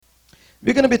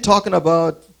We're going to be talking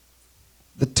about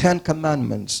the 10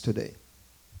 Commandments today.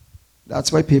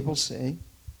 That's why people say,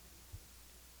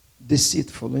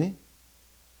 deceitfully,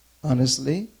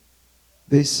 honestly,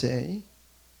 they say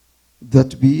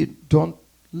that we don't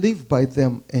live by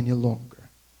them any longer.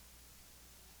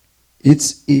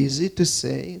 It's easy to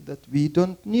say that we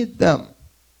don't need them.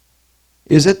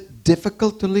 Is it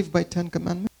difficult to live by 10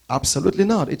 Commandments? Absolutely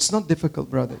not. It's not difficult,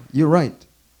 brother. You're right.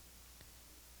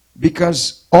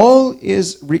 Because all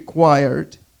is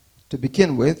required to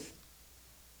begin with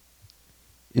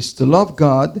is to love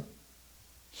God.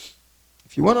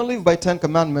 If you want to live by 10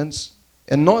 Commandments,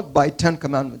 and not by 10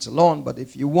 Commandments alone, but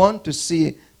if you want to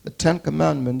see the 10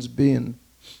 Commandments being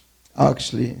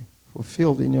actually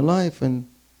fulfilled in your life, and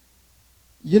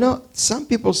some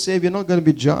people say we're not going to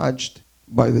be judged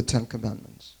by the 10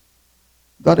 Commandments.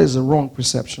 That is a wrong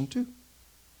perception too.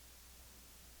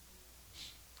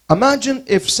 Imagine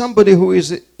if somebody who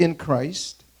is in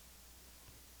Christ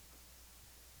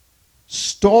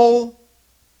stole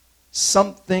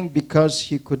something because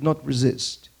he could not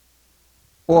resist,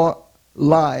 or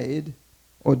lied,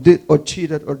 or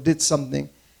cheated, or did something,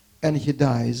 and he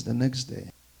dies the next day.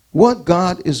 What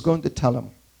God is going to tell him?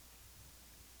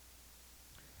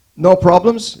 No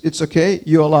problems, it's okay,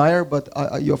 you're a liar, but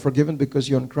you're forgiven because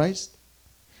you're in Christ.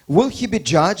 Will he be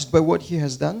judged by what he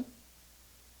has done?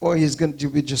 Or he's going to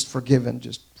be just forgiven,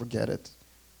 just forget it.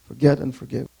 Forget and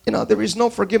forgive. There is no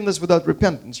forgiveness without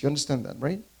repentance, you understand that,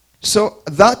 right? So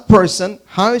that person,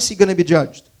 how is he going to be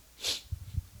judged?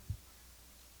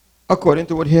 According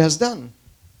to what he has done.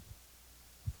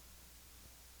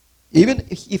 Even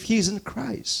if he's in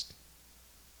Christ,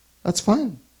 that's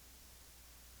fine.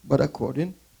 But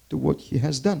according to what he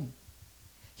has done.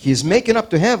 He is making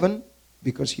up to heaven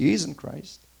because he is in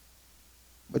Christ,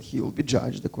 but he will be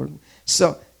judged according.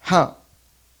 So how?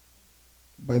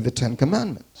 By the 10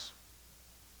 Commandments.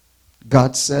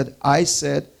 God said, I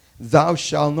said, thou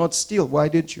shalt not steal. Why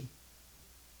did you?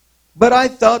 But I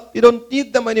thought you don't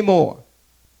need them anymore.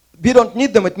 We don't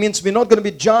need them. It means we're not going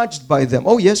to be judged by them.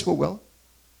 Oh yes, we will.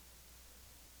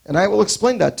 And I will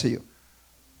explain that to you.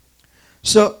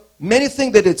 So many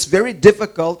think that it's very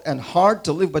difficult and hard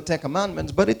to live by 10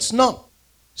 Commandments, but it's not.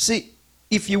 See,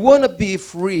 if you want to be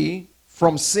free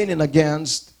from sinning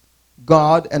against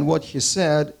God and what He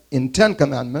said in 10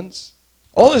 Commandments,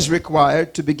 all is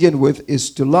required to begin with is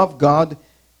to love God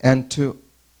and to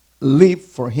live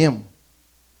for Him.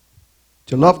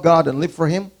 To love God and live for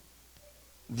Him,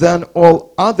 then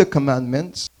all other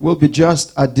commandments will be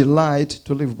just a delight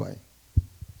to live by.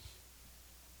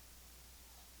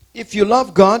 If you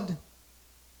love God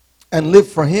and live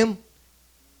for Him,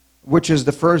 which is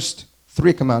the first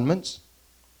 3 commandments,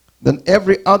 then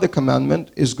every other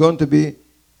commandment is going to be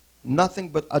nothing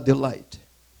but a delight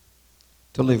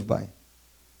to live by.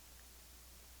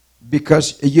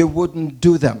 Because you wouldn't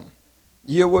do them.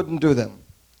 You wouldn't do them.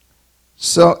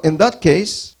 So in that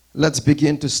case, let's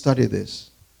begin to study this.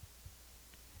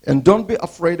 And don't be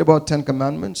afraid about 10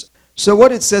 commandments. So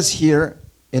what it says here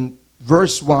in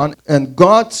verse 1, and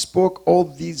God spoke all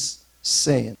these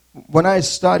saying. When I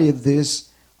studied this,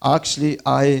 actually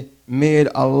I made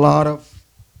a lot of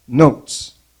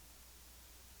notes.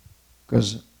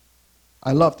 Because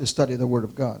I love to study the Word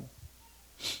of God.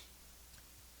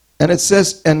 And it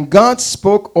says, and God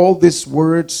spoke all these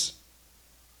words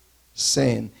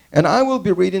saying. And I will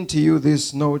be reading to you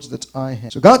these notes that I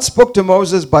have. So God spoke to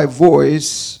Moses by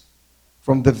voice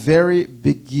from the very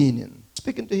beginning.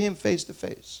 Speaking to him face to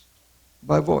face.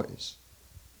 By voice.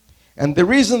 And the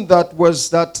reason that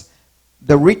was that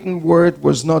the written word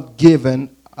was not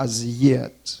given as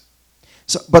yet.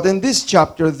 So, but in this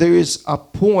chapter there is a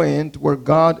point where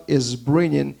God is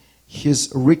bringing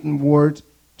His written word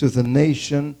to the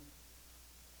nation,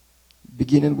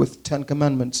 beginning with 10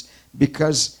 commandments.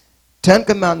 Because 10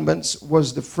 commandments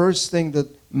was the first thing that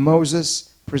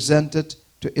Moses presented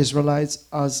to Israelites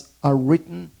as a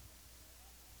written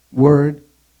word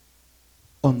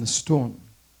on the stone.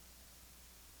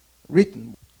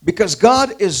 Written. Because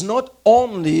God is not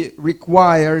only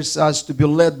requires us to be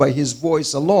led by His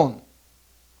voice alone,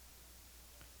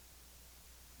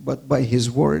 but by His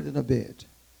word and obey it.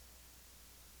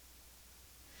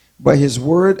 By His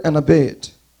word and obey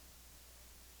it.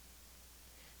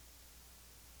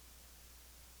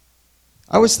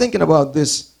 I was thinking about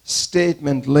this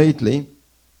statement lately,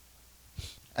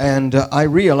 and I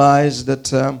realized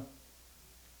that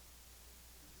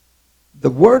the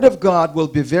Word of God will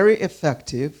be very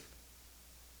effective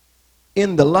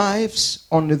in the lives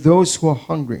only those who are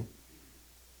hungry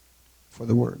for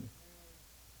the Word.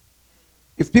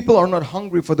 If people are not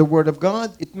hungry for the Word of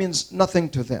God, it means nothing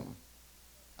to them.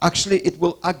 Actually, it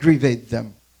will aggravate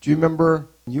them. Do you remember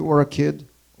when you were a kid,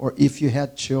 or if you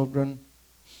had children,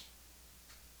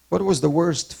 what was the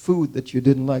worst food that you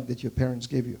didn't like that your parents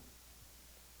gave you?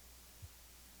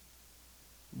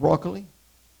 Broccoli?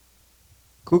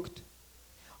 Cooked?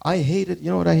 I hated,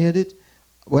 you know what I hated?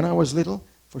 When I was little,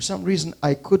 for some reason,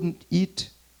 I couldn't eat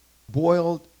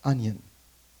boiled onion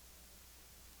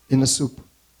in a soup.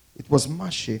 It was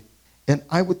mushy, and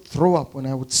I would throw up when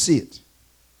I would see it.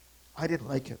 I didn't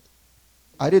like it.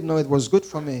 I didn't know it was good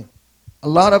for me. A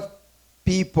lot of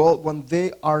people, when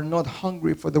they are not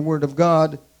hungry for the Word of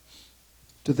God,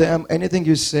 to them, anything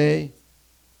you say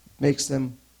makes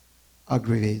them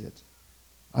aggravated.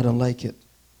 I don't like it.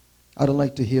 I don't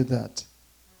like to hear that.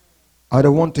 I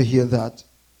don't want to hear that.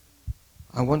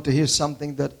 I want to hear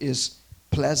something that is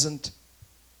pleasant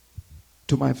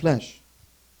to my flesh.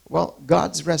 Well,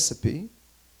 God's recipe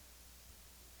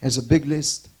has a big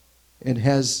list. It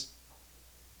has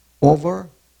over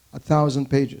 1,000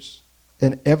 pages.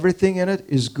 And everything in it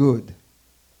is good.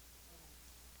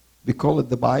 We call it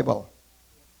the Bible.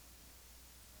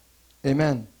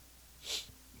 Amen.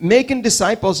 Making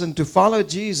disciples and to follow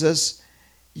Jesus,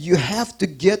 you have to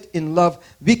get in love.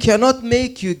 We cannot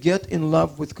make you get in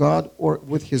love with God or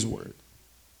with His Word.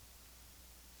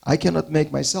 I cannot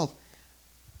make myself.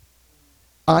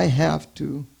 I have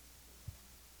to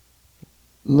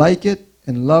like it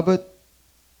and love it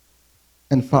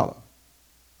and follow.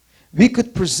 We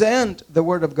could present the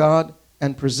Word of God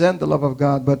and present the love of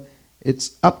God, but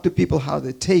it's up to people how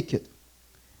they take it.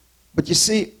 But you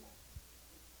see,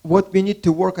 what we need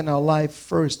to work on our life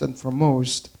first and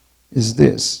foremost is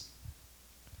this.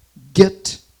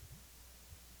 Get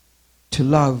to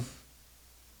love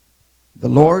the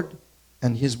Lord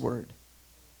and His Word.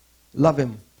 Love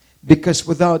Him. Because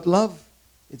without love,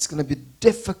 it's going to be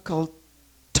difficult,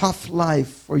 tough life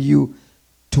for you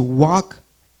to walk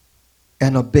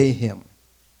and obey Him.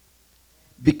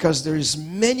 Because there is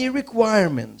many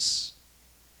requirements,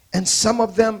 and some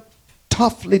of them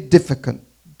toughly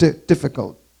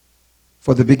difficult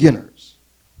for the beginners.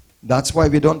 That's why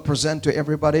we don't present to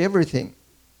everybody everything.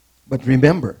 But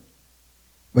remember,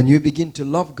 when you begin to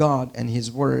love God and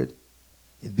His Word,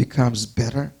 it becomes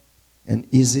better and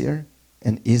easier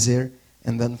and easier.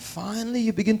 And then finally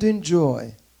you begin to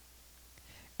enjoy.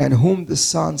 And whom the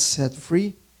Son set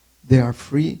free, they are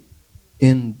free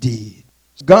indeed.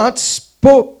 God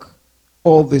spoke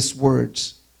all these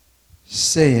words,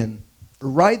 saying,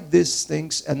 write these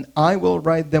things, and I will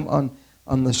write them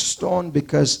on the stone,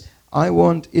 because I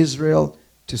want Israel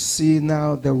to see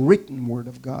now the written Word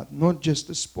of God, not just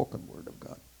the spoken Word of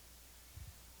God.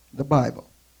 The Bible.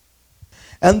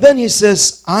 And then He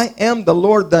says, I am the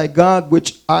Lord thy God,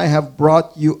 which I have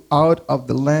brought you out of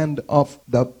the land of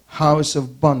the house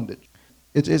of bondage.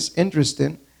 It is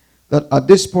interesting that at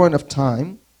this point of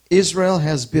time, Israel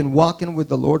has been walking with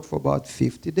the Lord for about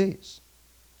 50 days.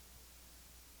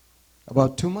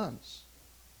 About 2 months.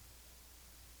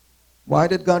 Why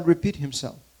did God repeat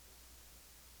Himself?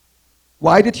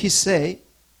 Why did He say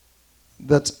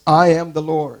that I am the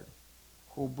Lord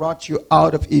who brought you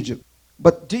out of Egypt?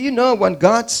 But do you know, when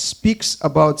God speaks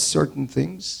about certain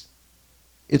things,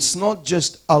 it's not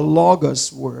just a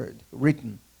logos word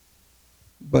written,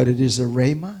 but it is a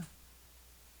rhema,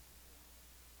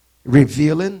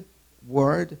 revealing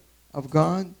word of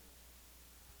God.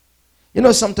 You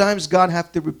know, sometimes God has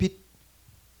to repeat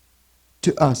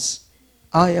to us,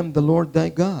 I am the Lord thy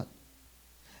God.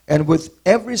 And with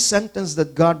every sentence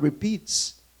that God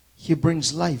repeats, He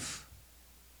brings life,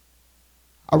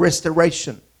 a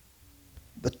restoration,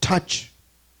 the touch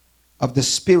of the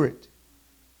Spirit,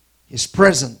 His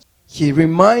presence. He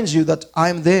reminds you that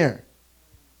I'm there,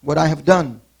 what I have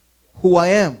done, who I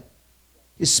am.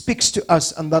 He speaks to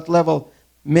us on that level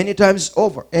many times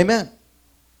over. Amen.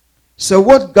 So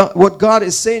what God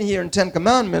is saying here in 10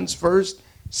 Commandments first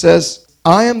says,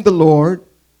 I am the Lord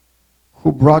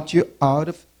who brought you out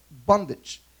of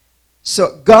bondage.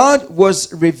 So God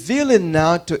was revealing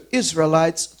now to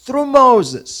Israelites through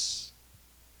Moses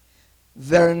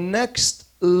their next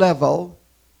level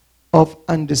of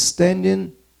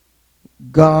understanding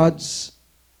God's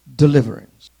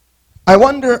deliverance. I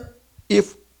wonder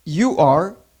if you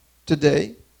are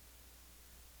today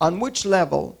on which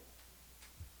level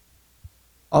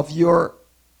of your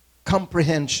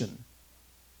comprehension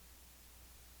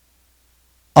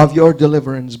of your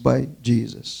deliverance by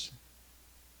Jesus.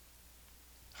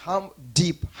 How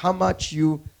deep, how much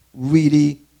you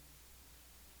really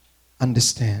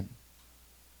understand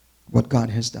what God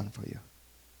has done for you.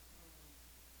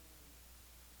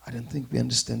 I don't think we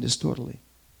understand this totally.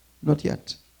 Not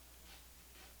yet.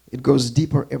 It goes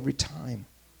deeper every time.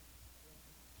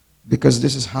 Because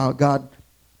this is how God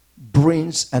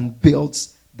brings and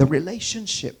builds the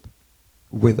relationship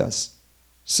with us.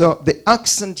 So the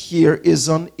accent here is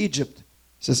on Egypt.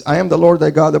 It says, I am the Lord thy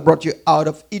God that brought you out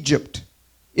of Egypt.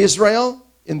 Israel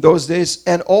in those days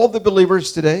and all the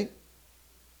believers today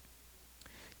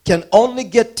can only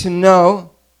get to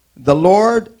know the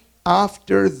Lord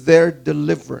after their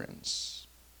deliverance,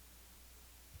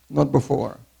 not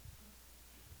before.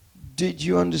 Did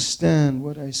you understand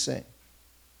what I say?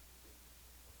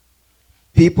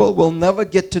 People will never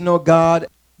get to know God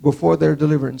before their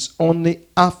deliverance, only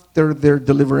after their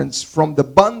deliverance from the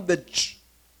bondage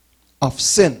of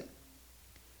sin.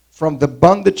 From the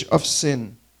bondage of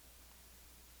sin.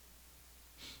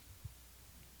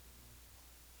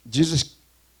 Jesus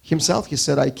himself, he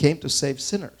said, I came to save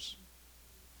sinners.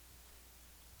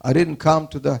 I didn't come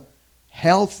to the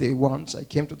healthy ones, I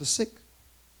came to the sick.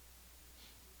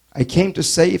 I came to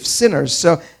save sinners.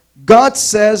 So God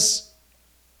says,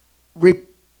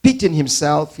 repeating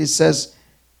himself, he says,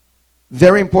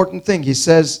 very important thing. He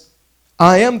says,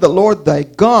 I am the Lord thy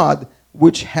God,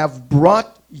 which have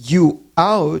brought you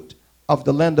out of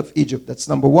the land of Egypt. That's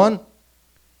number one.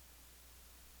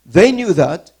 They knew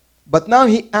that, but now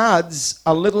he adds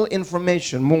a little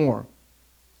information more.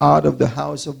 Out of the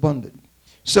house of bondage.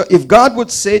 So if God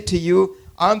would say to you,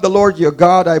 I'm the Lord your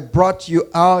God, I brought you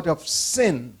out of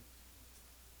sin.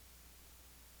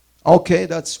 Okay,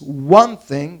 that's one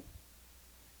thing.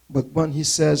 But when he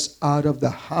says out of the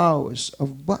house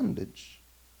of bondage,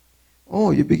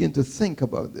 oh, you begin to think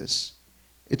about this.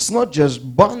 It's not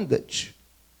just bondage,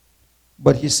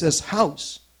 but he says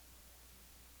house.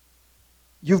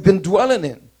 You've been dwelling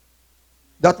in.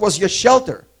 That was your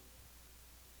shelter.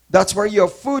 That's where your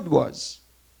food was.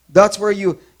 That's where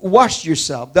you washed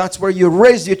yourself. That's where you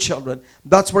raised your children.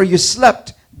 That's where you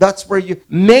slept. That's where your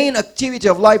main activity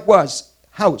of life was.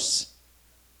 House.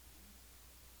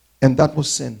 And that was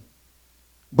sin.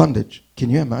 Bondage. Can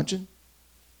you imagine?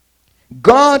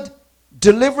 God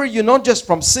delivered you not just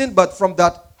from sin, but from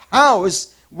that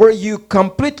house where you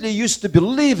completely used to be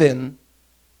living.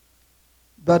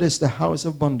 That is the house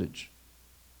of bondage.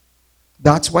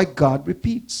 That's why God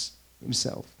repeats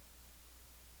himself.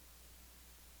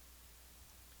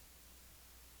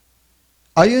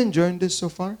 Are you enjoying this so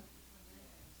far?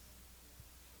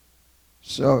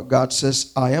 So God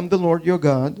says, I am the Lord your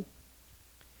God,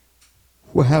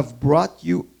 who have brought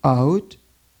you out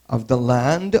of the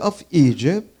land of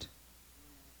Egypt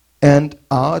and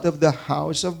out of the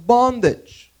house of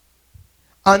bondage.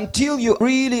 Until you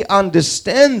really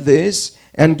understand this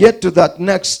and get to that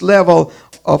next level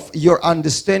of your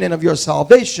understanding of your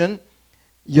salvation,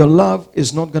 your love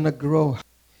is not going to grow.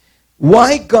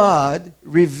 Why God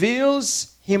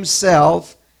reveals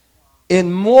himself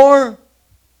in more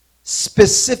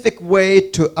specific way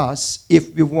to us,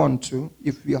 if we want to,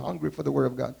 if we're hungry for the Word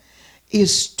of God,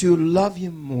 is to love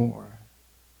him more.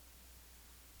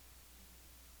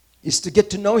 Is to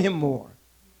get to know him more.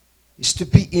 Is to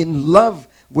be in love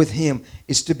with him.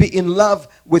 Is to be in love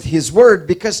with his Word.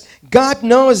 Because God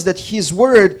knows that his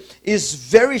Word is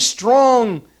very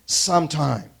strong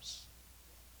sometimes.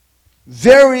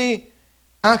 Very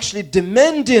actually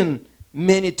demanding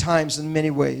many times in many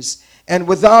ways. And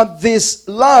without this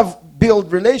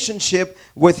love-built relationship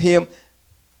with him,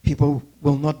 people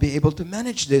will not be able to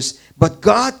manage this. But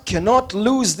God cannot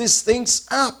lose these things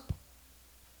up.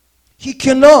 He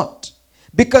cannot.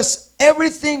 Because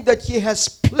everything that he has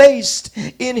placed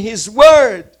in his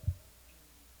Word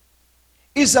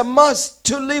is a must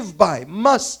to live by.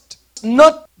 Must.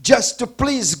 Not just to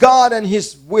please God and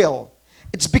his will.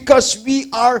 It's because we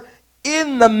are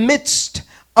in the midst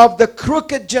of the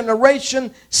crooked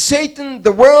generation, Satan,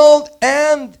 the world,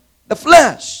 and the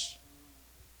flesh.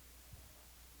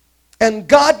 And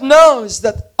God knows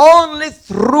that only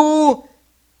through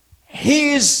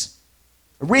his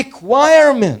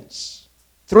requirements,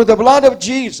 through the blood of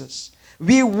Jesus,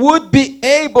 we would be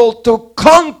able to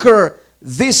conquer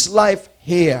this life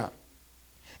here.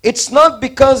 It's not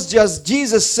because just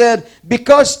Jesus said,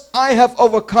 because I have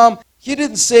overcome. He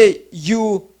didn't say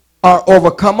you are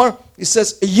overcomer. He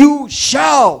says you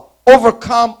shall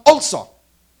overcome also.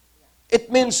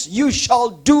 It means you shall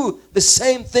do the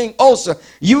same thing also.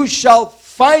 You shall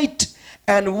fight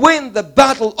and win the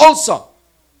battle also.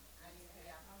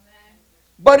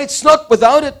 But it's not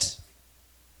without it.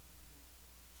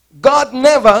 God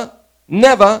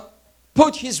never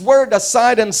put his Word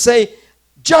aside and say,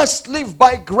 just live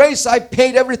by grace. I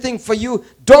paid everything for you.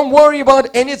 Don't worry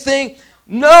about anything.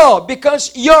 No,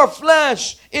 because your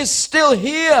flesh is still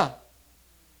here.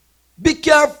 Be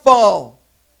careful.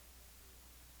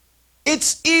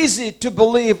 It's easy to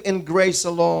believe in grace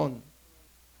alone.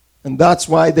 And that's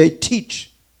why they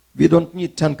teach we don't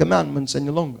need 10 commandments any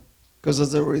longer.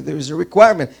 Because there is a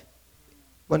requirement.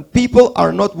 When people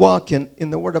are not walking in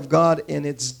the Word of God in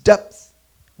its depth,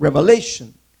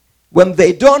 revelation, when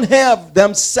they don't have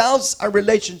themselves a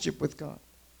relationship with God,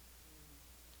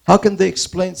 how can they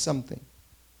explain something?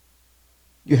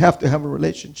 You have to have a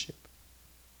relationship.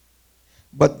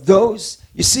 But those,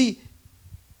 you see,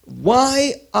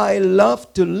 why I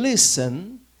love to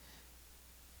listen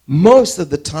most of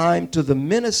the time to the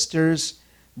ministers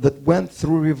that went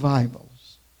through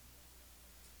revivals.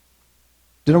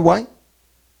 Do you know why?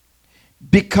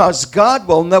 Because God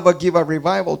will never give a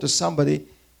revival to somebody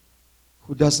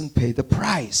who doesn't pay the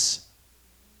price.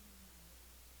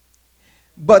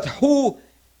 But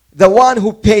the one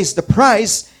who pays the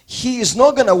price, he is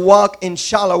not going to walk in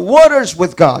shallow waters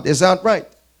with God. Is that right?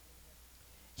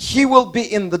 He will be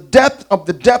in the depth of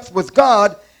the depth with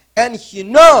God, and he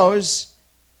knows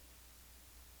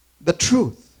the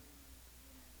truth.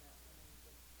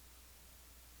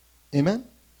 Amen?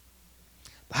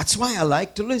 That's why I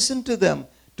like to listen to them,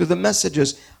 to the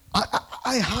messages.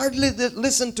 I hardly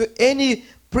listen to any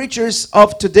preachers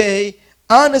of today.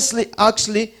 Honestly,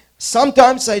 actually,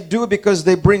 sometimes I do because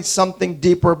they bring something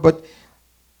deeper, but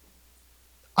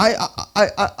I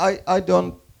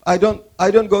don't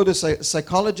go to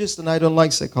psychologists, and I don't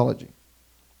like psychology.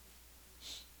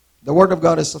 The Word of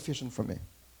God is sufficient for me.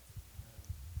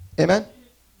 Amen?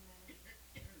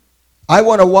 I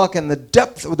want to walk in the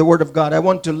depth of the Word of God. I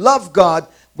want to love God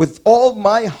with all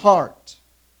my heart.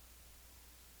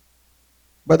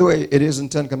 By the way, it is in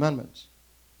 10 Commandments.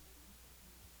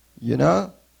 You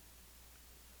know?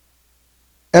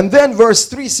 And then verse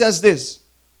 3 says this.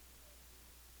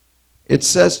 It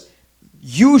says,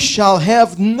 you shall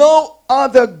have no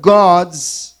other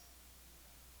gods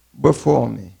before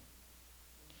me.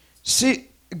 See,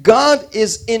 God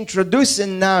is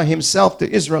introducing now himself to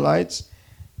Israelites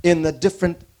in a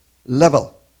different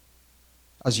level,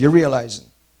 as you're realizing.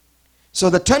 So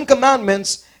the 10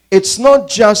 Commandments, it's not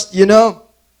just,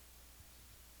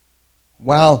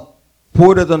 well,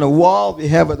 put it on a wall, we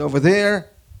have it over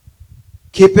there,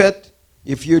 keep it.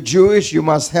 If you're Jewish, you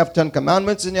must have 10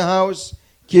 Commandments in your house.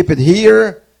 Keep it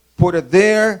here, put it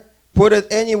there, put it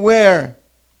anywhere.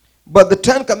 But the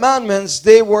 10 Commandments,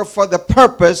 they were for the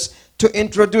purpose to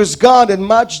introduce God in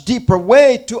much deeper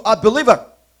way to a believer.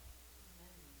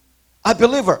 A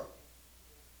believer.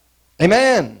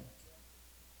 Amen.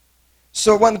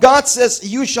 So when God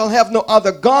says, you shall have no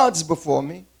other gods before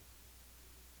me.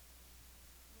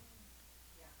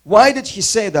 Why did he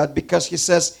say that? Because he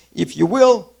says, if you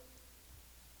will,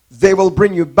 they will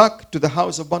bring you back to the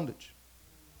house of bondage.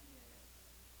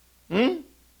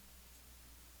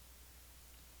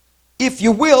 If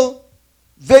you will,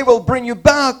 they will bring you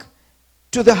back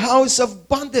to the house of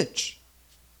bondage.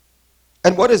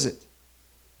 And what is it?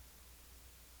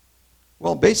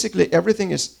 Well, basically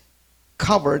everything is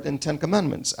covered in 10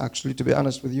 Commandments, actually, to be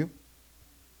honest with you.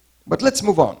 But let's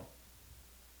move on.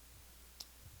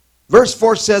 Verse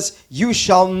 4 says, you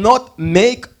shall not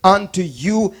make unto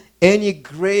you any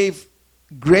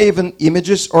graven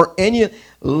images or any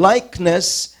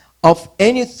likeness of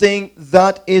anything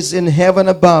that is in heaven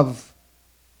above,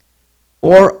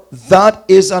 or that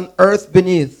is on earth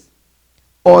beneath,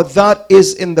 or that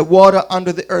is in the water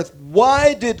under the earth.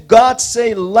 Why did God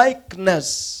say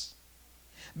likeness?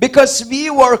 Because we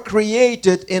were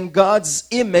created in God's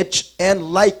image and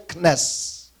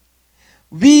likeness.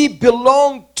 We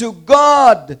belong to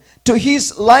God, to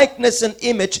his likeness and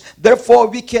image. Therefore,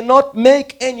 we cannot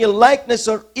make any likeness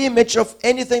or image of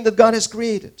anything that God has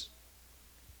created.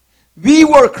 We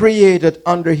were created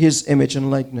under his image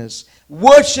and likeness.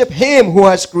 Worship him who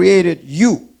has created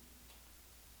you.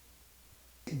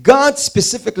 God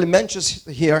specifically mentions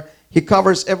here, he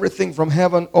covers everything from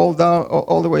heaven all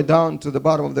the way down to the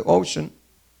bottom of the ocean,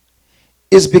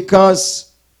 is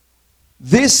because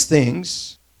these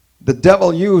things the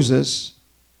devil uses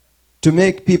to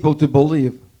make people to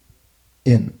believe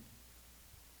in.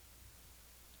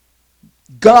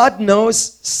 God knows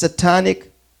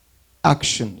satanic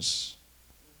actions.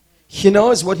 He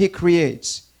knows what he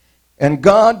creates. And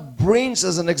God brings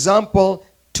as an example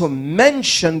to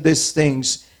mention these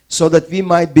things so that we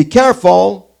might be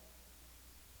careful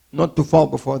not to fall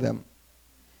before them.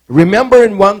 Remember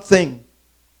in one thing,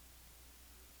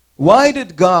 why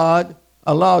did God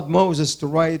allow Moses to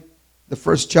write the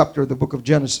first chapter of the book of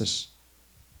Genesis?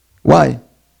 Why?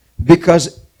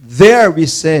 Because there we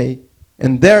say,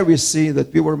 and there we see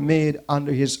that we were made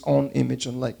under his own image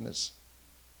and likeness.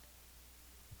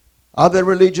 Other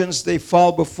religions, they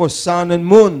fall before sun and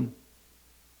moon.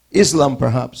 Islam,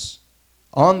 perhaps,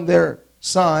 on their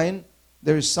sign,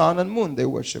 There is sun and moon they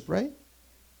worship, right?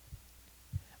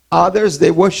 Others,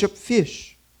 they worship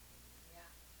fish.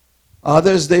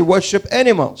 Others, they worship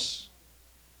animals,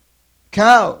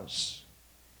 cows,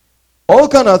 all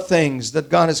kind of things that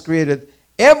God has created.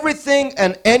 Everything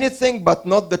and anything but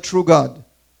not the true God.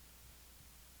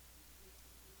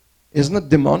 Isn't it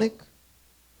demonic?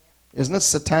 Isn't it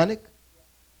satanic?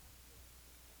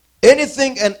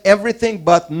 Anything and everything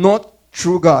but not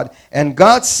true God. And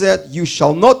God said, you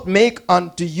shall not make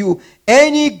unto you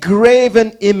any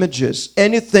graven images,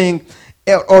 anything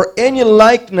or any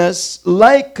likeness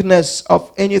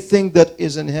of anything that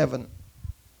is in heaven,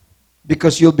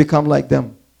 because you'll become like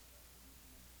them.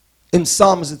 In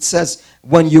Psalms it says,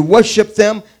 when you worship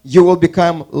them, you will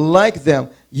become like them.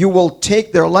 You will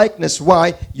take their likeness.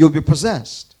 Why? You'll be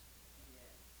possessed.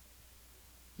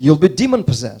 You'll be demon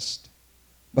possessed.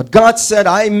 But God said,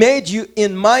 I made you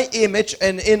in my image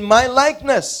and in my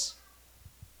likeness.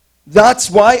 That's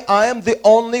why I am the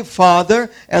only Father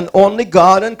and only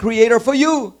God and Creator for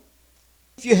you.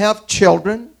 If you have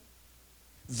children,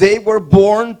 they were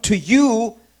born to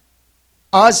you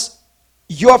as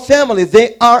your family.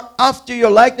 They are after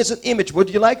your likeness and image. Would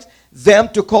you like them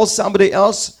to call somebody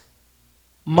else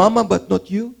mama but not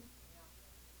you?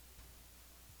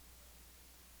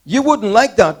 You wouldn't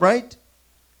like that, right?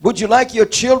 Would you like your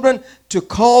children to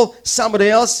call somebody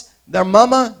else their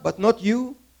mama but not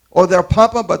you? Or their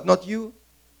papa but not you?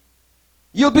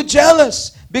 You'll be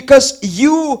jealous because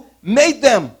you made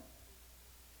them.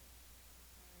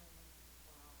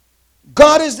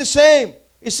 God is the same.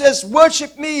 He says,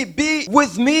 worship me, be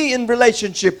with me in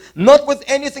relationship, not with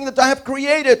anything that I have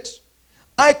created.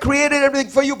 I created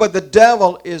everything for you, but the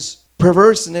devil is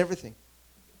perverse in everything.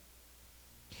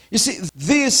 You see,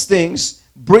 these things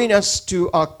bring us to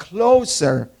a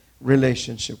closer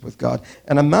relationship with God.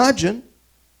 And imagine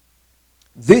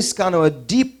this kind of a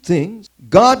deep thing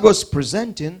God was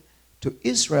presenting to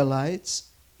Israelites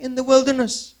in the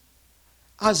wilderness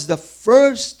as the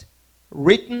first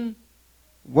written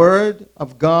word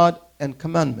of God and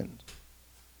commandment.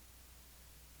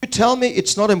 You tell me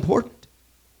it's not important?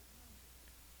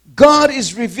 God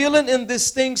is revealing in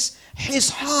these things His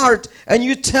heart, and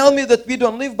you tell me that we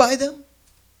don't live by them?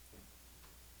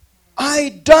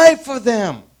 I die for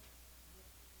them.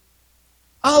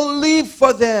 I'll live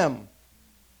for them.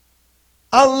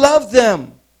 I'll love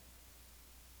them.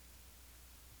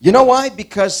 You know why?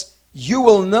 Because you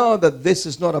will know that this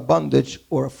is not a bondage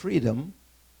or a freedom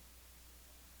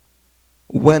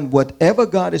when whatever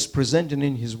God is presenting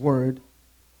in His Word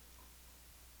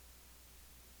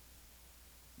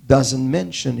doesn't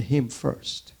mention Him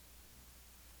first.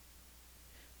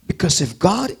 Because if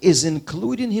God is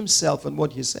including Himself in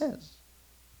what He says,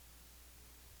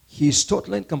 He is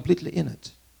totally and completely in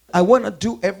it. I want to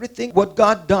do everything what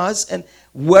God does and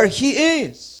where He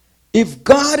is. If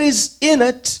God is in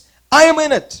it, I am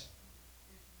in it.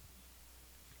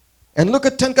 And look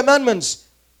at 10 Commandments.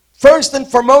 First and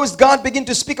foremost, God began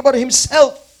to speak about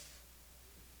Himself.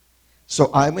 So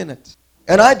I'm in it.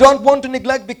 And I don't want to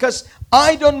neglect, because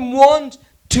I don't want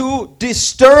to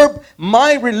disturb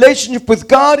my relationship with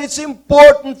God. It's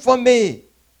important for me,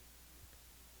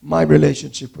 my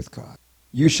relationship with God.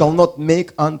 You shall not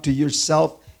make unto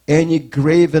yourself any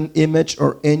graven image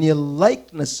or any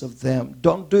likeness of them.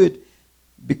 Don't do it,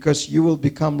 because you will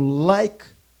become like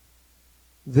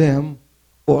them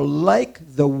or like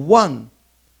the one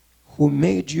who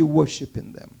made you worship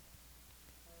in them.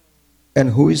 And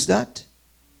who is that?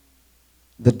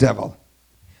 The devil.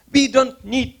 We don't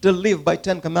need to live by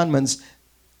 10 commandments.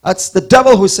 That's the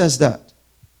devil who says that.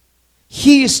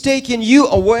 He is taking you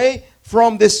away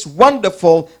from this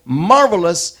wonderful,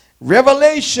 marvelous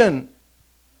revelation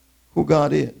who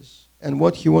God is and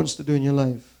what He wants to do in your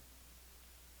life.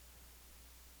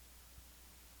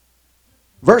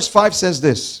 Verse 5 says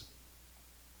this: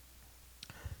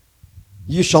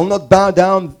 you shall not bow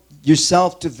down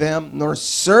yourself to them, nor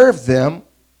serve them.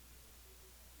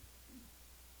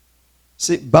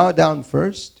 See, bow down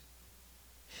first.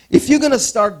 If you're going to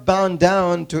start bowing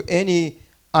down to any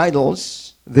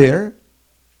idols there,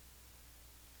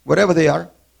 whatever they are,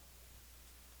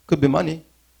 could be money,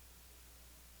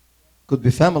 could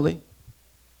be family,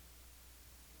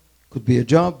 could be a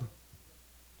job,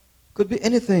 could be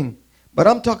anything. But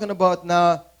I'm talking about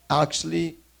now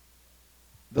actually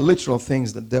the literal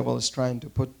things the devil is trying to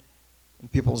put in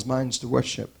people's minds to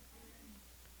worship.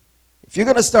 If you're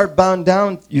going to start bowing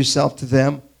down yourself to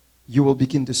them, you will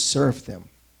begin to serve them.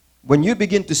 When you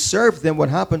begin to serve them, what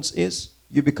happens is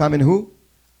you become in who?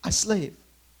 A slave.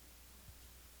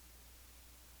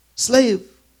 Slave.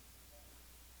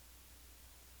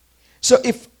 So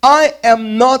if I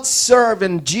am not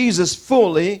serving Jesus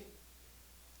fully,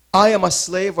 I am a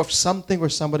slave of something or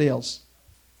somebody else.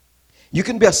 You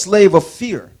can be a slave of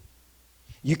fear.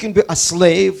 You can be a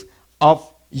slave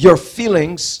of your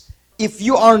feelings. If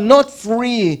you are not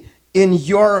free in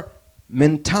your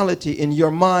mentality, in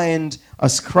your mind,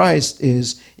 as Christ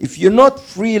is, if you're not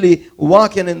freely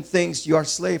walking in things, you are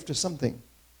slave to something.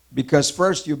 Because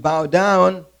first you bow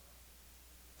down,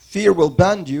 fear will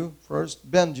bend you,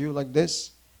 like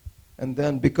this, and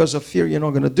then because of fear you're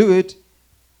not going to do it,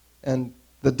 and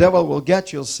the devil will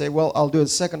get you. You'll say, well, I'll do it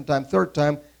second time, third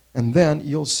time, and then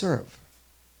you'll serve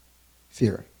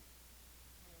fear.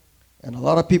 And a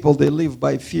lot of people, they live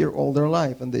by fear all their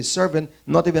life, and they serve in,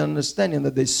 not even understanding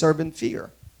that they serve in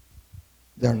fear.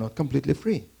 They're not completely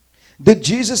free. Did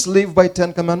Jesus live by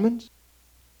 10 commandments?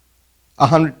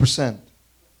 100%.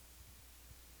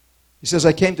 He says,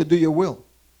 I came to do your will.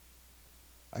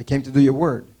 I came to do your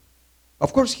word.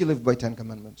 Of course he lived by 10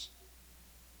 commandments.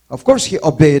 Of course he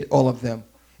obeyed all of them.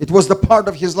 It was the part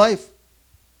of his life.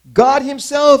 God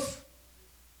himself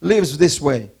lives this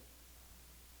way.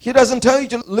 He doesn't tell you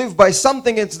to live by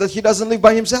something, it's that he doesn't live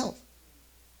by himself.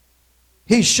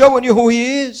 He's showing you who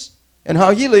he is and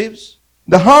how he lives.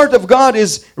 The heart of God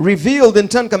is revealed in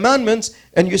 10 commandments,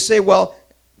 and you say, well,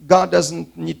 God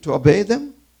doesn't need to obey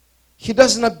them. He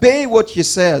doesn't obey what he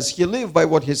says. He lives by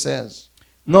what he says.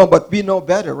 No, but we know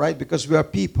better, right? Because we are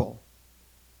people.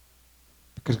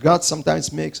 Because God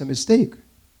sometimes makes a mistake,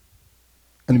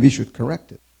 and we should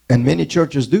correct it. And many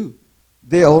churches do.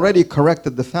 They already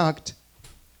corrected the fact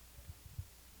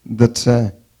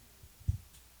that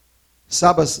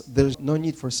Sabbath, there's no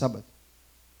need for Sabbath.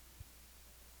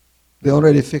 They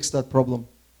already fixed that problem.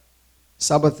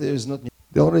 Sabbath is not needed.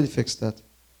 They already fixed that.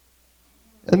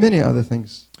 And many other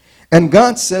things. And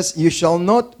God says, you shall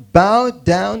not bow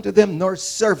down to them nor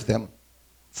serve them.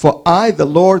 For I, the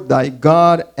Lord thy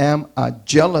God, am a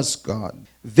jealous God,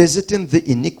 visiting the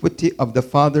iniquity of the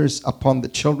fathers upon the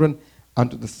children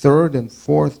unto the third and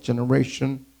fourth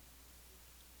generation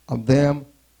of them.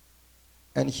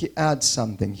 And he adds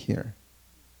something here.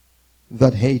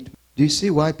 That hate me. Do you see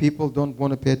why people don't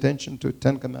want to pay attention to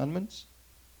 10 commandments?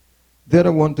 They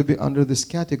don't want to be under this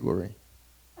category.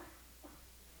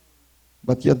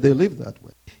 But yet they live that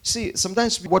way. See,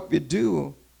 sometimes what we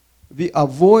do, we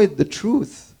avoid the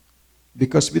truth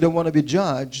because we don't want to be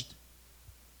judged,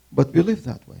 but we live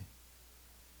that way.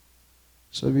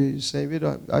 So we say,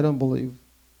 I don't believe.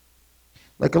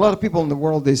 Like a lot of people in the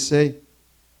world, they say,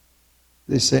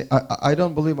 I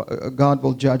don't believe God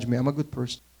will judge me. I'm a good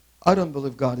person. I don't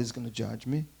believe God is going to judge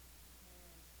me.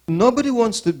 Nobody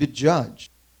wants to be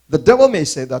judged. The devil may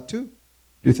say that too.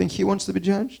 Do you think he wants to be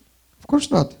judged? Of course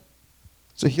not.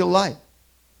 So he'll lie.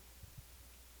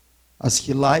 As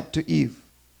he lied to Eve,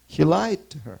 he lied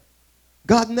to her.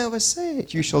 God never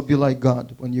said, you shall be like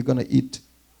God when you're going to eat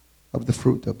of the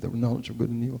fruit of the knowledge of good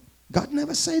and evil. God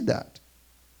never said that.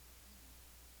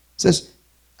 He says,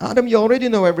 Adam, you already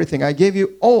know everything. I gave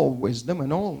you all wisdom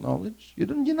and all knowledge. You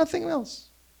don't need nothing else.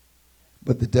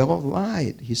 But the devil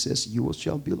lied. He says, you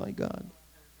shall be like God.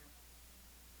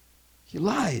 He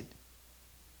lied.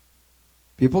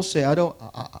 People say,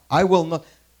 I will not.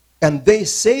 And they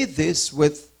say this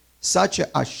with such an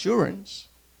assurance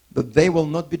that they will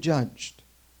not be judged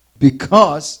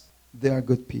because they are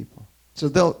good people. So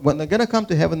when they're going to come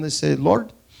to heaven, they say,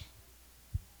 Lord,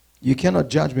 you cannot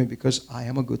judge me because I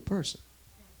am a good person.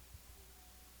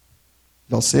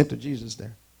 They'll say it to Jesus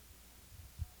there.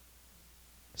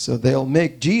 So they'll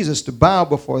make Jesus to bow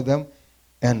before them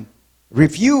and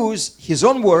refuse his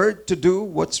own word to do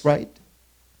what's right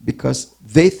because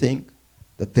they think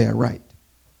that they are right.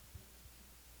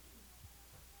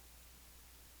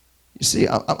 You see,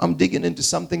 I'm digging into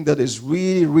something that is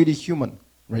really, really human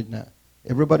right now.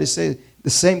 Everybody says the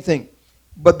same thing.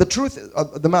 But the truth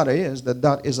of the matter is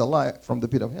that is a lie from the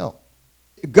pit of hell.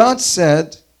 God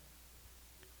said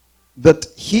that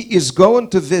he is going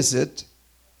to visit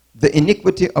the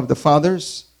iniquity of the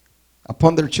fathers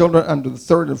upon their children unto the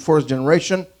third and fourth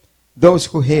generation, those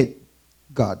who hate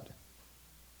God.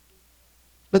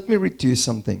 Let me read to you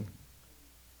something.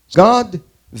 God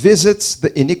visits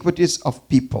the iniquities of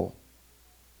people.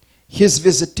 His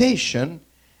visitation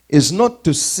is not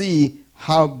to see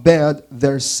how bad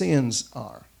their sins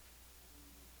are.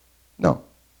 No.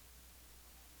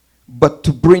 But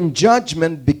to bring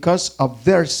judgment because of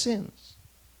their sins.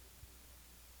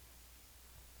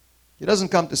 He doesn't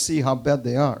come to see how bad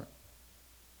they are.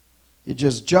 He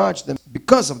just judged them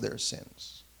because of their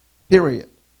sins. Period.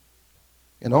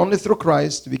 And only through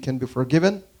Christ we can be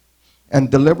forgiven and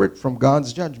delivered from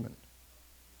God's judgment.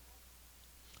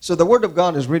 So the Word of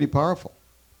God is really powerful.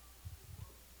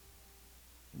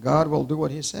 God will do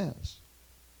what he says.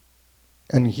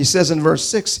 And he says in verse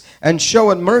 6, and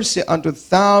show mercy unto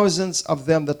thousands of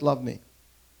them that love me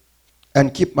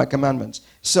and keep my commandments.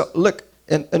 So look,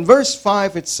 in verse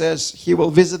 5 it says, he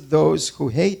will visit those who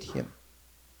hate him.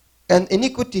 And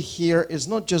iniquity here is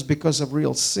not just because of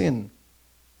real sin,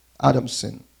 Adam's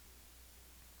sin.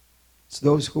 It's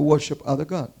those who worship other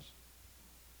gods.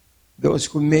 Those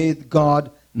who made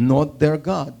God not their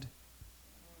God.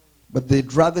 But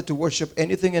they'd rather to worship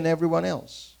anything and everyone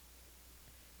else.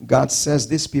 God says,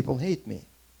 these people hate me.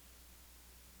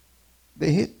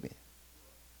 They hate me.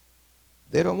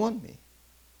 They don't want me.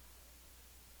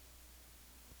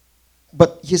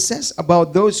 But he says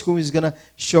about those who he's going to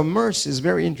show mercy is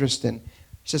very interesting.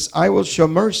 He says, I will show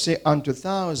mercy unto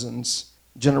thousands,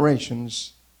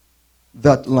 generations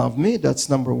that love me. That's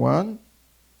number one.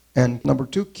 And number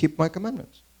two, keep my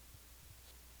commandments.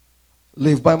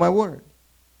 Live by my word.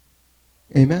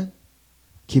 Amen.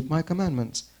 Keep my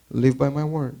commandments. Live by my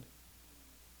word.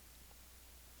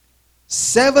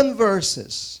 7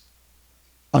 verses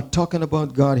are talking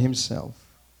about God himself.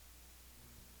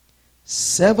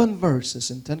 7 verses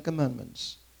in 10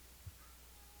 commandments.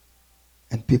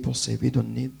 And people say we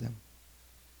don't need them.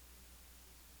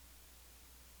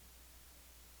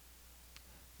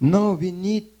 No, we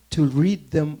need to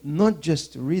read them, not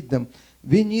just to read them.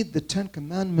 We need the 10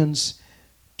 commandments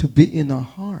to be in our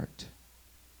heart.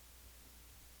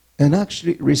 And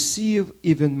actually receive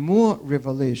even more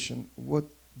revelation what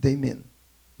they mean.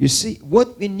 You see,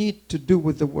 what we need to do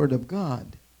with the Word of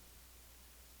God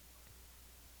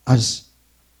as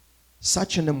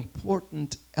such an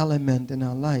important element in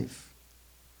our life,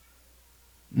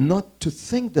 not to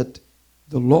think that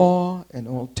the law and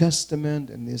Old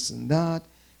Testament and this and that,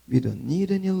 we don't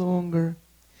need any longer.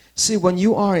 See, when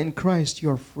you are in Christ,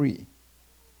 you're free.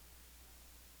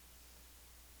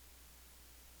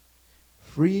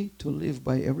 Free to live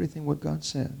by everything what God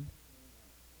said.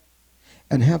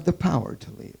 And have the power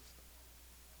to live.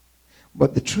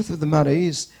 But the truth of the matter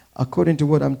is, according to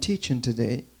what I'm teaching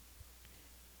today,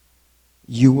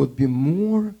 you would be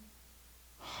more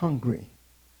hungry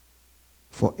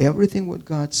for everything what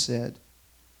God said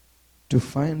to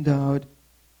find out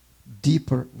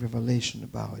deeper revelation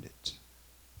about it.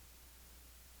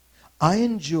 I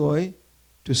enjoy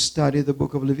to study the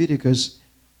book of Leviticus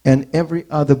and every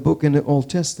other book in the Old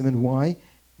Testament. Why?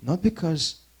 Not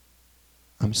because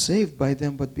I'm saved by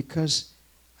them, but because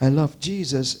I love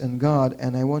Jesus and God,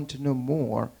 and I want to know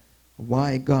more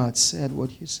why God said what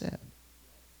he said.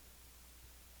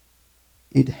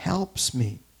 It helps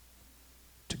me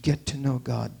to get to know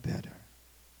God better.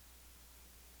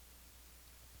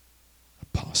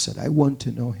 Paul said, I want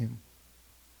to know him.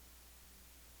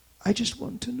 I just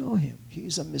want to know him. He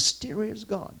is a mysterious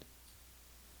God.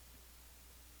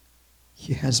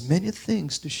 He has many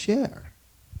things to share.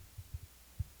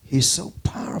 He's so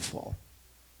powerful.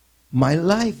 My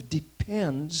life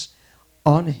depends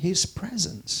on his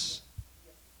presence.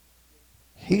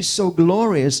 He's so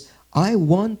glorious. I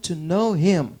want to know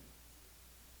him.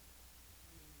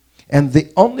 And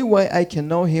the only way I can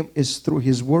know him is through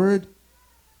his word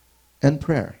and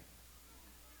prayer.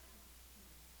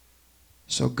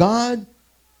 So God,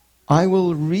 I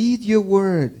will read your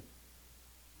word.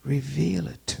 Reveal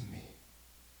it to me.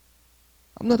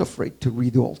 I'm not afraid to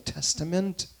read the Old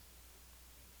Testament.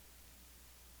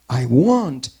 I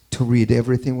want to read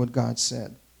everything what God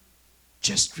said.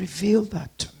 Just reveal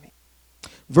that to me.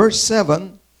 Verse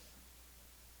 7,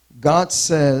 God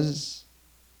says,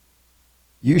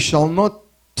 you shall not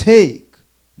take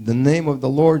the name of the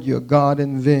Lord your God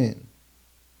in vain.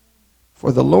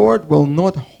 For the Lord will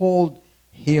not hold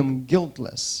him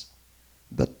guiltless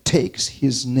that takes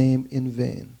his name in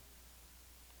vain.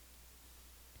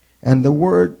 And the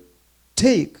word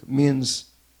take means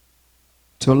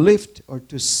to lift or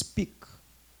to speak.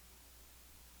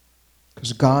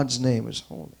 Because God's name is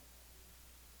holy.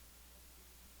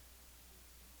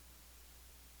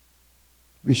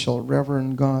 We shall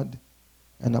reverence God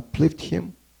and uplift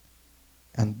him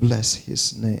and bless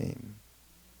his name.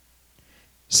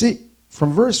 See,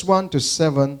 from verse 1 to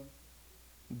 7,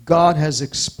 God has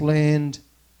explained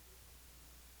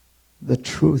the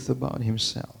truth about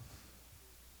himself.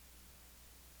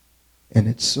 And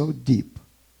it's so deep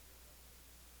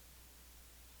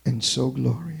and so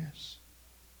glorious.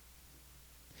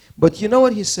 But you know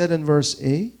what he said in verse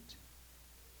 8?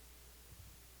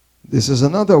 This is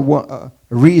another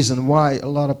reason why a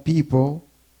lot of people,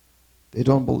 they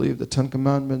don't believe the 10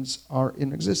 Commandments are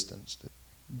in existence.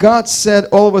 God said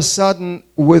all of a sudden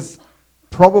with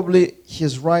probably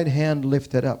his right hand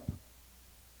lifted up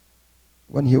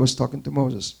when he was talking to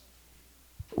Moses.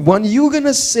 When you're going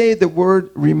to say the word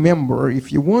remember,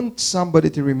 if you want somebody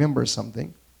to remember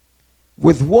something,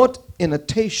 with what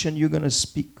intonation you're going to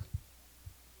speak?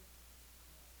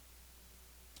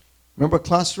 Remember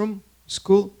classroom,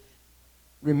 school?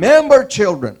 Remember,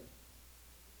 children.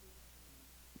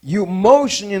 You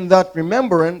motion in that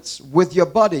remembrance with your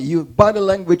body. Your body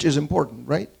language is important,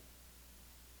 right?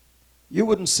 You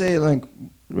wouldn't say like,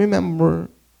 remember.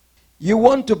 You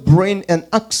want to bring an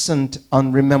accent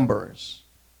on remembers.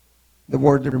 The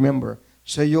word remember.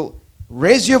 So you'll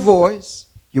raise your voice.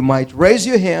 You might raise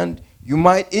your hand. You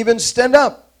might even stand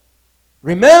up.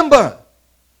 Remember.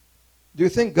 Do you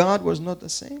think God was not the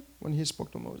same when he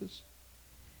spoke to Moses?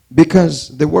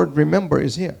 Because the word remember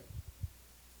is here.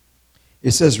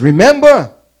 It says,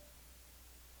 remember.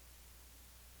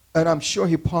 And I'm sure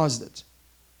he paused it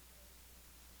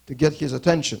to get his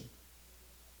attention.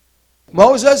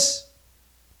 Moses,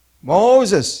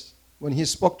 when he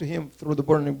spoke to him through the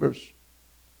burning bush,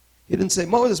 he didn't say,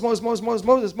 Moses.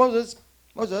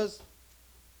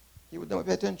 He would never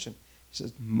pay attention. He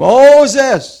says,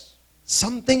 Moses.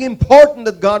 Something important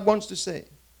that God wants to say.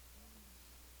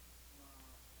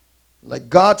 Like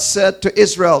God said to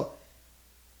Israel,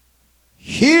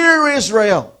 hear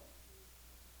Israel.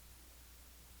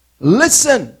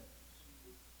 Listen.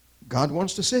 God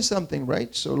wants to say something,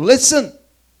 right? So listen.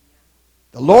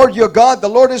 The Lord your God, the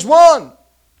Lord is one.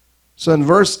 So in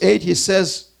verse 8 he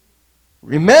says,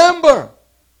 remember.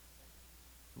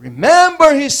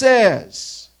 Remember, he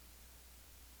says,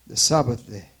 the Sabbath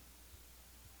day.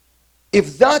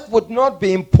 If that would not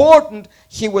be important,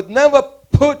 he would never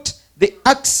put the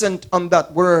accent on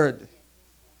that word.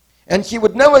 And he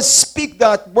would never speak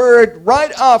that word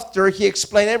right after he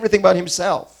explained everything about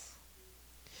himself.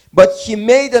 But he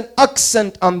made an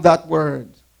accent on that word.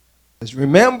 Just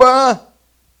remember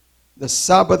the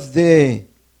Sabbath day,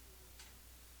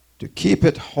 to keep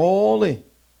it holy.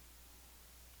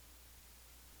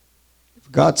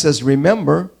 If God says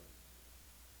remember,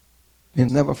 it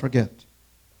means never forget.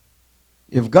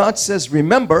 If God says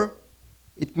remember,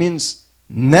 it means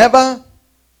never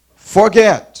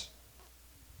forget.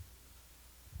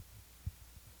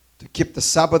 To keep the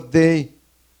Sabbath day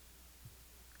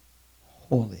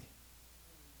holy.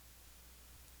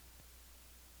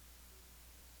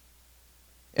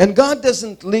 And God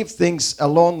doesn't leave things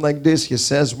alone like this. He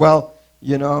says, well,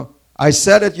 you know, I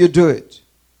said it, you do it.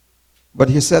 But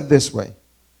he said this way,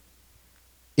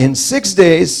 in 6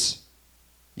 days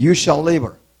you shall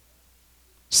labor.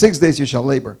 6 days you shall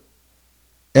labor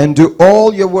and do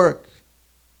all your work.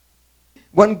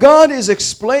 When God is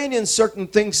explaining certain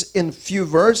things in few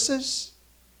verses,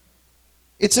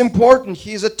 it's important.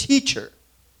 He's a teacher.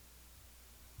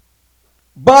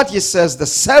 But he says the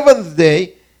seventh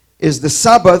day is the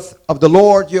Sabbath of the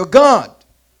Lord your God.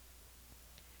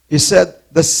 He said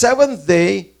the seventh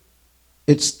day,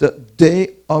 it's the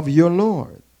day of your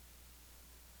Lord.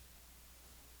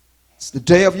 It's the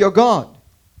day of your God.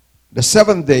 The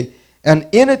seventh day. And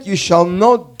in it you shall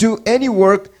not do any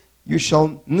work. You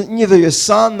shall neither your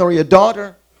son nor your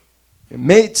daughter, your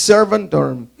maidservant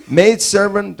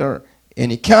or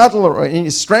any cattle or any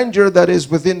stranger that is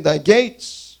within thy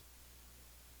gates.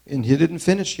 And he didn't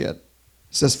finish yet.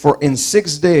 He says, for in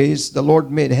 6 days the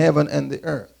Lord made heaven and the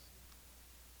earth,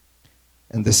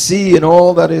 and the sea and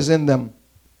all that is in them,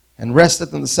 and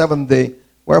rested on the seventh day.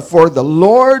 Wherefore the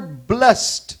Lord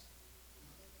blessed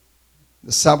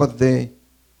the Sabbath day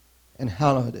and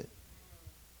hallowed it.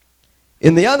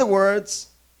 In the other words,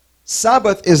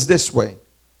 Sabbath is this way.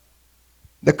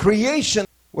 The creation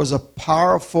was a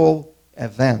powerful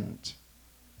event.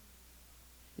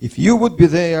 If you would be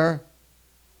there,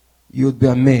 you would be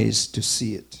amazed to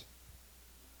see it.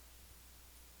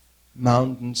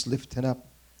 Mountains lifted up,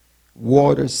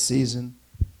 water season,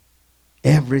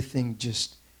 everything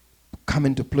just come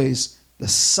into place. The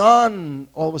sun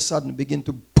all of a sudden began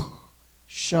to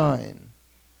shine.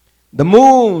 The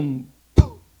moon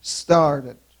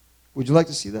started. Would you like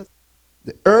to see that?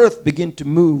 The earth began to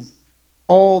move.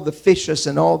 All the fishes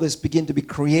and all this began to be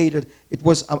created. It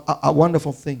was a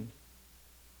wonderful thing.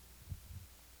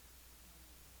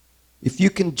 If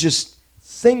you can just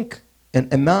think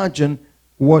and imagine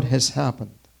what has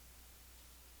happened.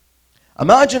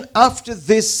 Imagine after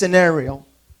this scenario,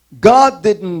 God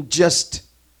didn't just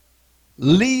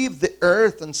leave the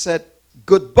earth and said,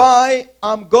 goodbye,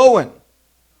 I'm going.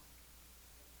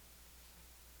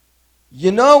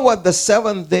 You know what the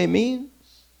seventh day means?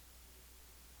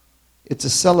 It's a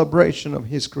celebration of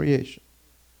his creation.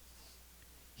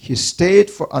 He stayed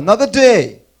for another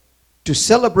day to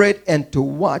celebrate and to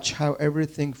watch how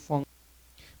everything functions.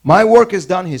 My work is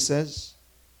done, he says,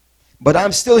 but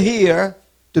I'm still here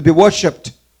to be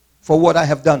worshipped. for what I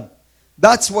have done.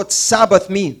 That's what Sabbath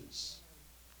means.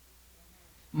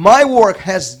 My work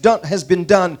has been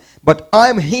done, but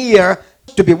I'm here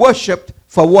to be worshipped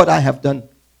for what I have done.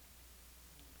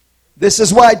 This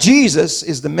is why Jesus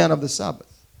is the man of the Sabbath.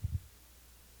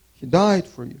 He died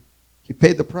for you. He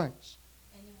paid the price.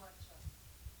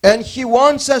 And He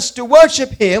wants us to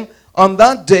worship Him on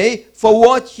that day for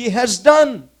what He has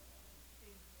done.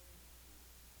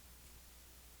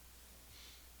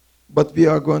 But we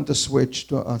are going to switch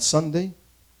to a Sunday,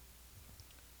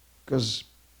 because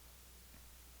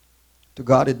to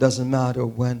God it doesn't matter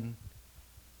when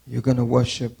you're going to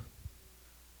worship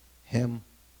Him.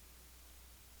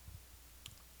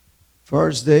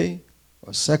 First day,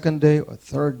 or second day, or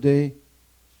third day,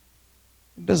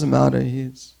 it doesn't matter.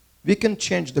 We can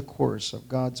change the course of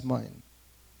God's mind.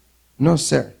 No,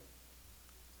 sir.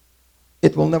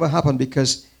 It will never happen,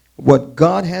 because what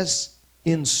God has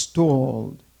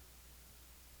installed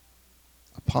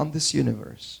upon this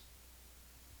universe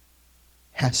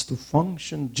has to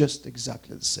function just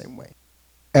exactly the same way.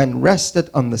 And rested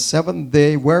on the seventh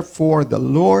day, wherefore the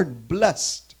Lord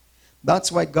blessed.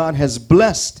 That's why God has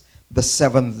blessed the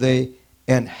seventh day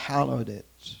and hallowed it,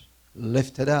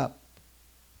 lifted up,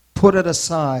 put it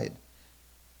aside,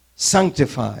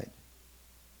 sanctified.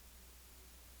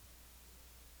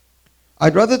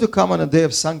 I'd rather to come on a day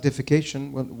of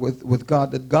sanctification with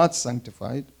God, that God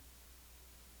sanctified,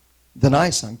 than I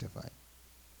sanctified.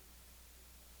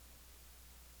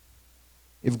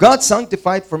 If God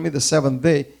sanctified for me the seventh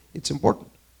day, it's important.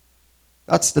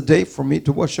 That's the day for me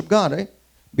to worship God, eh?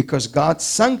 Because God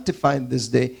sanctified this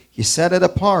day. He set it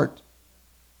apart.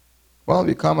 Well,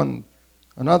 we come on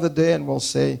another day and we'll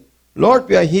say, Lord,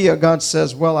 we are here. God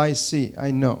says, well, I see,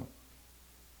 I know.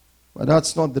 But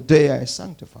that's not the day I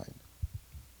sanctified.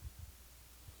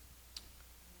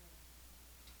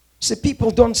 See, people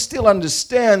don't still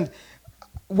understand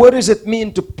what does it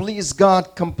mean to please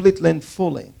God completely and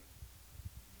fully.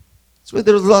 So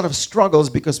there's a lot of struggles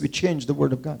because we changed the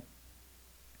Word of God.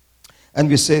 And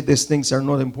we say these things are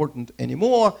not important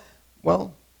anymore.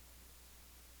 Well,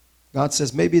 God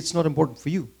says maybe it's not important for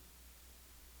you,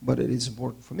 but it is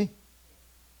important for me.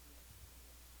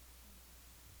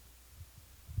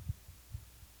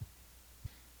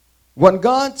 When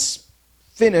God's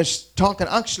finished talking,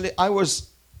 actually I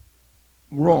was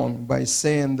wrong by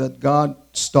saying that God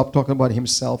stopped talking about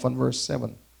Himself on verse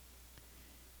 7.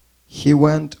 He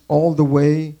went all the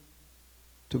way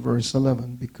to verse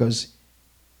 11, because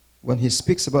when He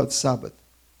speaks about Sabbath,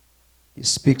 He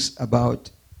speaks about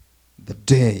the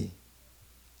day,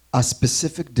 a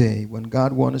specific day when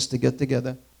God wants us to get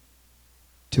together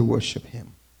to worship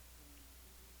Him.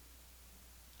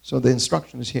 So the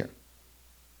instruction is here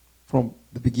from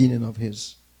the beginning of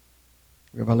His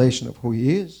revelation of who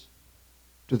He is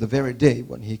to the very day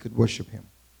when He could worship Him.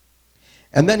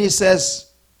 And then He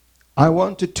says, I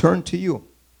want to turn to you.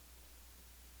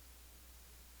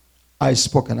 I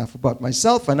spoke enough about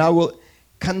myself, and I will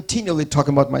continually talk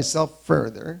about myself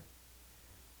further.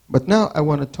 But now I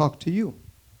want to talk to you.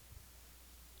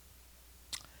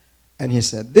 And He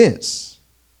said this: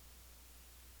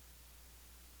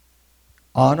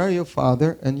 honor your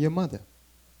father and your mother,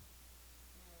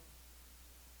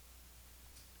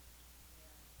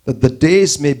 that the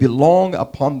days may be long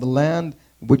upon the land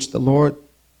which the Lord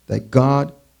thy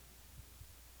God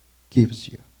gives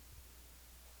you.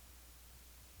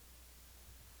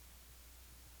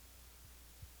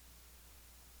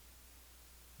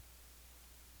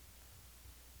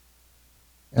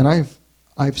 And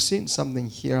I've seen something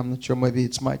here. I'm not sure, maybe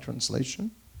it's my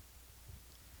translation,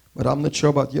 but I'm not sure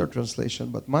about your translation.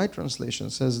 But my translation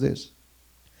says this: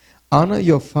 honor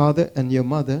your father and your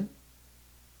mother.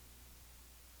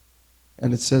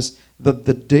 And it says that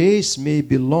the days may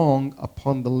be long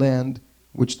upon the land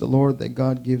which the Lord thy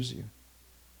God gives you.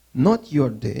 Not your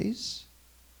days,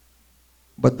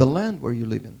 but the land where you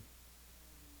live in.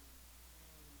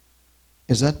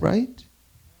 Is that right?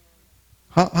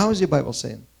 How is your Bible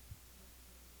saying?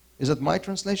 Is that my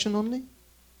translation only?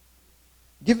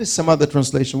 Give us some other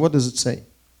translation. What does it say?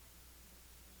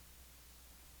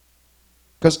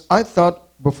 Because I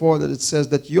thought before that it says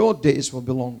that your days will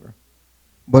be longer.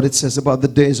 But it says about the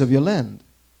days of your land.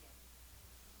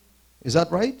 Is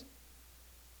that right?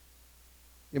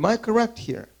 Am I correct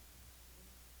here?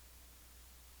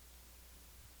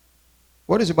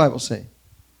 What does the Bible say?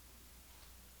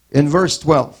 In verse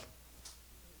 12.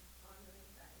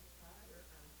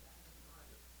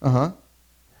 Uh-huh.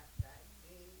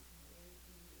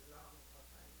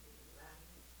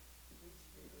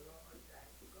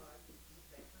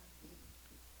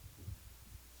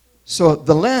 So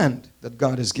the land that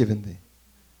God has given thee.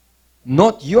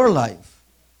 Not your life.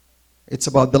 It's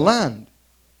about the land.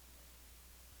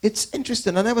 It's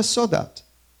interesting. I never saw that.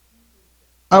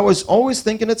 I was always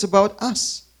thinking it's about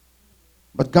us.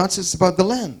 But God says it's about the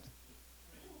land.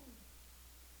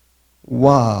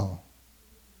 Wow.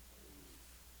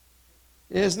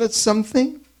 Isn't it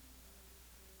something?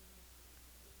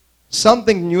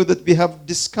 Something new that we have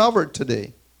discovered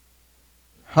today.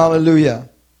 Hallelujah.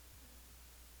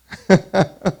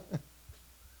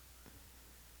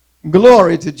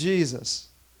 Glory to Jesus.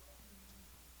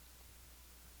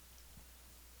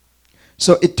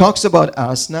 So it talks about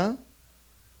us now.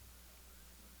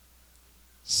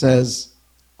 Says,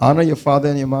 honor your father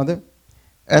and your mother.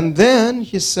 And then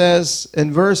he says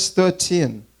in verse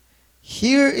 13,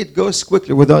 here it goes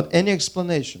quickly without any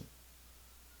explanation.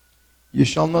 You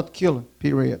shall not kill,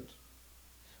 period.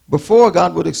 Before,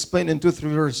 God would explain in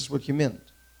 2-3 verses what he meant.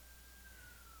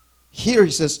 Here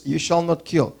he says, you shall not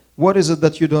kill. What is it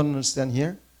that you don't understand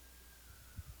here?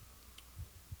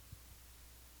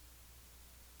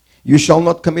 You shall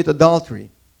not commit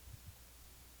adultery.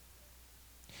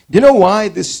 Do you know why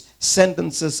these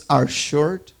sentences are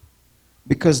short?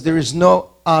 Because there is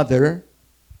no other,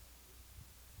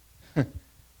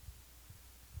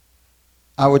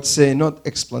 I would say not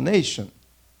explanation,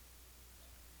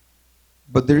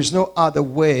 but there is no other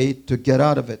way to get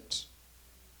out of it.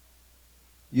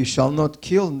 You shall not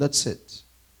kill, and that's it.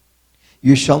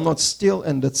 You shall not steal,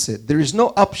 and that's it. There is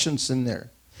no options in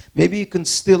there. Maybe you can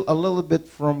steal a little bit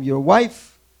from your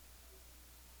wife,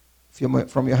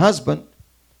 from your husband.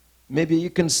 Maybe you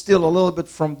can steal a little bit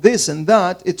from this and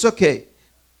that. It's okay.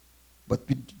 But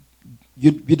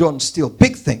you don't steal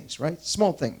big things, right?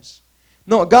 Small things.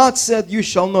 No, God said you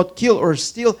shall not kill or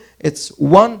steal. It's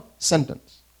one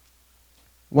sentence.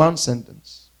 One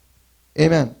sentence.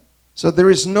 Amen. So there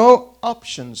is no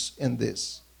options in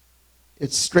this.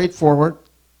 It's straightforward.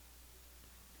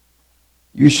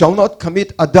 You shall not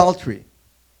commit adultery.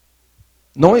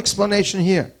 No explanation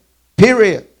here.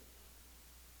 Period.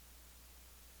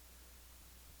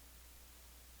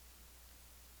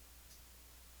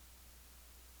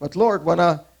 But Lord, when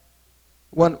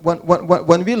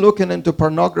we're looking into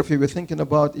pornography, we're thinking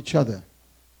about each other.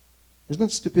 Isn't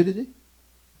that stupidity?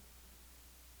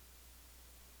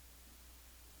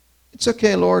 It's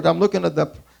okay, Lord, I'm looking at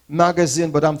the magazine,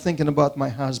 but I'm thinking about my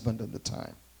husband at the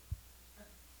time.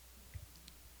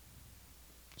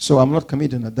 So I'm not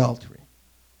committing adultery.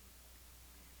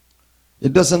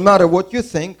 It doesn't matter what you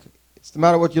think. It's the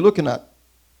matter what you're looking at.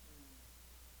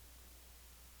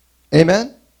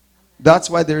 Amen?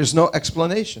 That's why there is no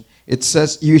explanation. It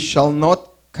says, you shall not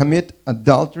commit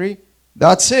adultery.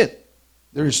 That's it.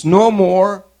 There is no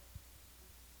more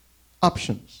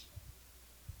options.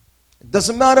 It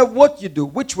doesn't matter what you do,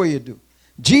 which way you do.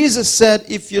 Jesus said,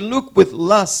 if you look with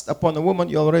lust upon a woman,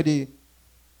 you already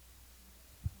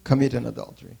commit an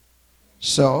adultery.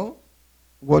 So,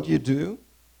 what you do,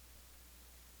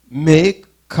 make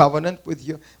covenant with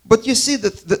you. But you see,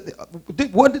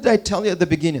 what did I tell you at the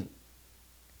beginning?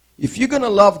 If you're going to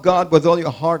love God with all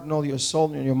your heart and all your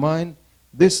soul and your mind,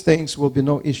 these things will be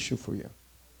no issue for you.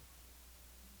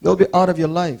 They'll be out of your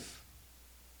life.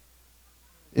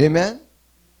 Amen?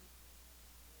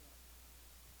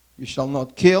 You shall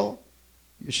not kill.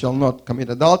 You shall not commit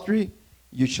adultery.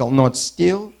 You shall not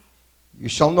steal. You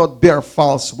shall not bear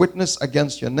false witness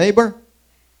against your neighbor.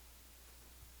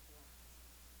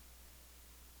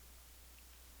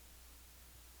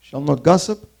 Shall not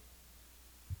gossip.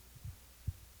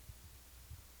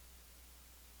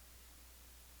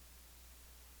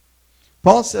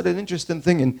 Paul said an interesting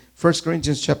thing in 1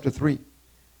 Corinthians chapter 3.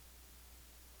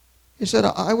 He said,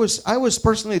 I was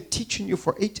personally teaching you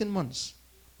for 18 months.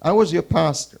 I was your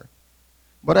pastor.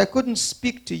 But I couldn't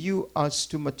speak to you as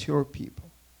to mature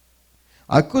people.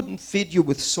 I couldn't feed you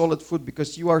with solid food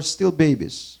because you are still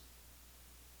babies.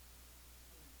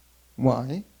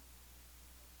 Why?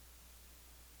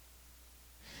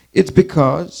 It's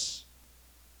because,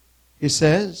 he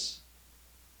says,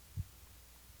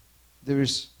 there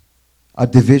is a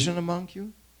division among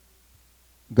you,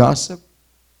 gossip,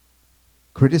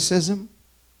 criticism,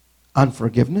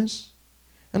 unforgiveness,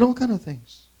 and all kind of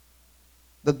things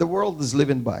that the world is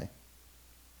living by.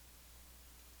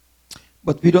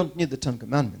 But we don't need the 10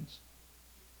 Commandments.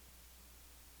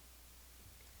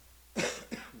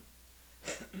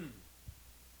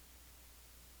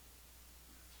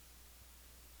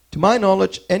 To my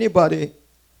knowledge, anybody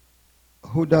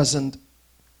who doesn't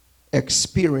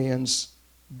experience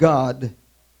God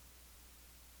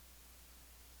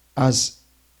as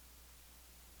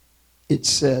it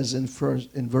says in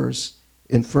first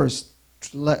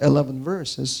 11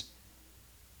 verses,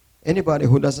 Anybody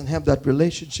who doesn't have that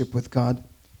relationship with God,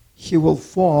 he will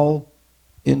fall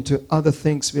into other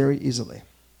things very easily.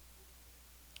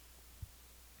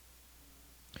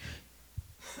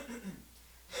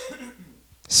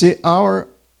 See, I'll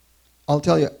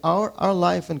tell you, our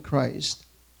life in Christ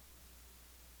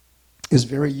is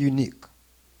very unique.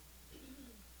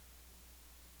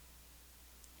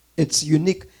 It's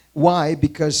unique. Why?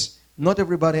 Because not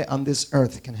everybody on this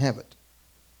earth can have it.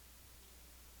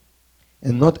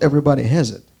 And not everybody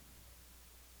has it.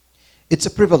 It's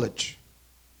a privilege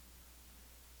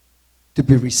to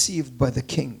be received by the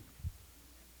King.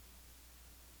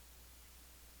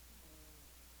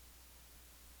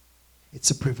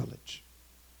 It's a privilege.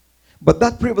 But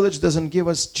that privilege doesn't give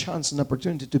us chance and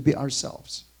opportunity to be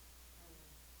ourselves.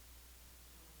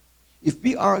 If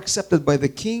we are accepted by the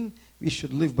King, we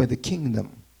should live by the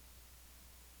kingdom.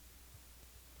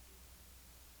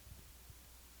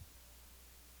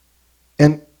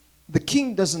 And the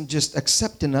King doesn't just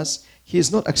accept in us. He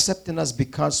is not accepting us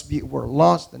because we were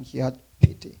lost and he had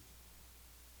pity.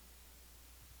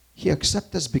 He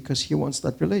accepts us because he wants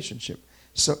that relationship.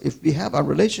 So if we have a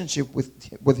relationship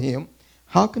with him,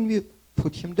 how can we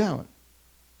put him down?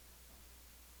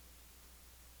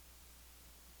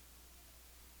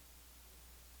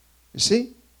 You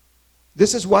see?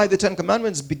 This is why the Ten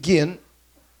Commandments begin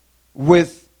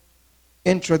with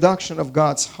introduction of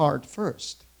God's heart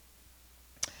first.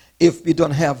 If we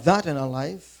don't have that in our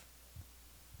life,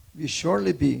 we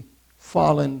surely be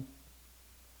fallen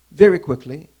very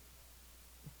quickly.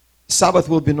 Sabbath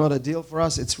will be not a deal for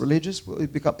us. It's religious.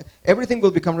 Everything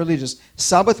will become religious.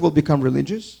 Sabbath will become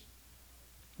religious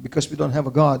because we don't have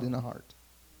a God in our heart.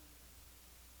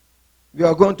 We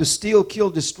are going to steal, kill,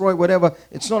 destroy, whatever.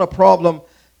 It's not a problem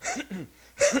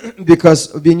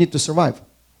because we need to survive.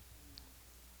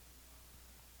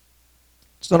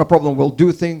 It's not a problem. We'll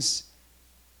do things.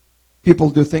 People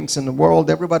do things in the world.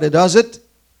 Everybody does it.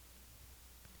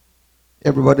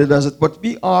 Everybody does it. But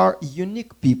we are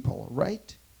unique people,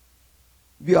 right?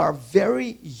 We are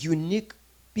very unique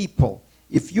people.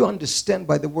 If you understand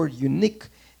by the word unique,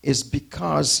 is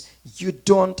because you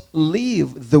don't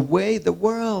live the way the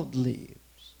world lives.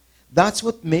 That's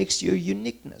what makes your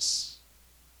uniqueness.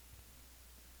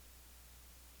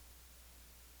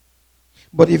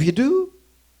 But if you do,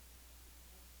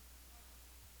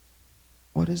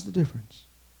 what is the difference?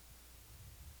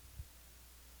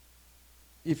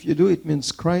 If you do, it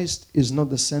means Christ is not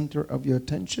the center of your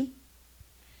attention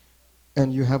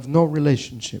and you have no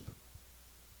relationship.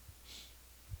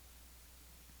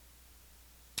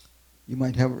 You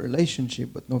might have a relationship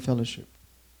but no fellowship.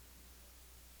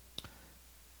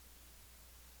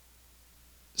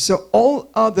 So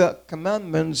all other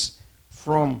commandments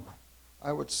from,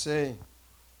 I would say,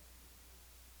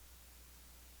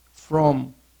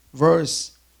 from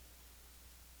verse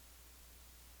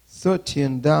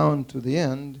 13 down to the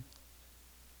end,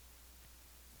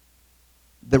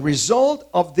 the result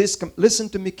of this, listen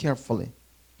to me carefully,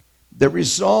 the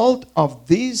result of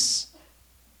these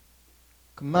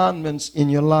commandments in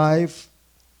your life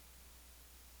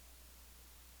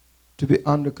to be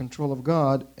under control of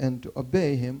God and to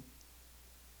obey Him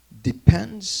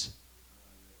depends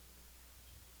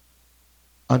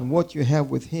on what you have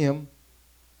with Him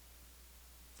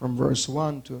from verse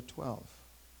 1 to 12.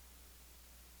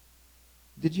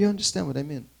 Did you understand what I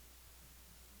mean?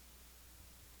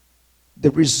 The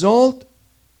result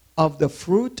of the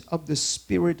fruit of the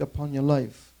Spirit upon your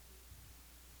life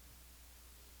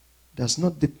does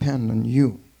not depend on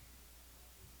you.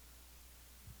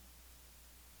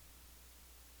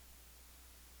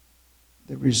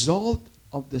 The result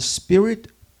of the Spirit,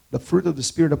 the fruit of the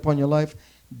Spirit upon your life,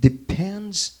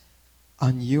 depends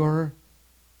on your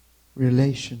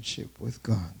relationship with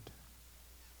God.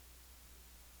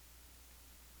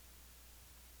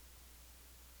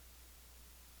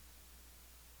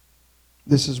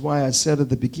 This is why I said at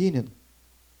the beginning,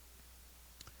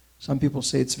 some people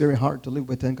say it's very hard to live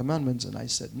by 10 Commandments, and I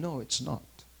said, no, it's not.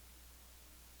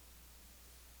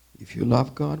 If you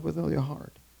love God with all your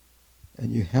heart,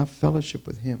 and you have fellowship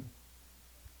with Him,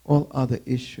 all other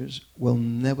issues will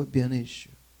never be an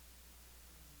issue.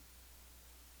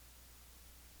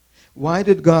 Why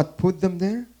did God put them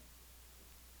there?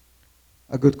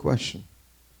 A good question.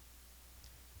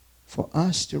 For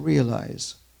us to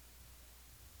realize,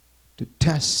 to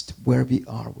test where we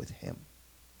are with Him.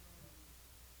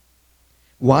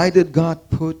 Why did God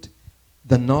put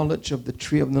the knowledge of the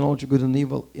tree of the knowledge of good and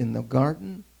evil in the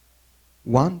garden?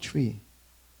 One tree.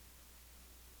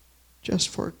 Just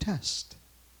for a test.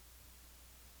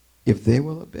 If they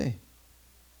will obey.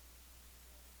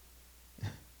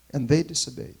 And they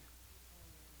disobeyed.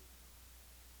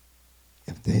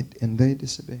 And they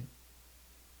disobey.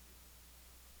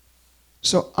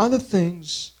 So other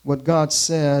things, what God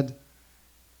said,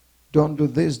 don't do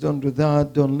this, don't do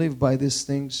that, don't live by these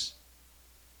things,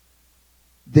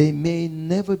 they may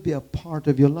never be a part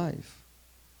of your life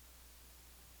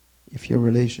if your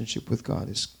relationship with God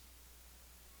is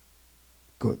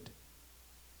good.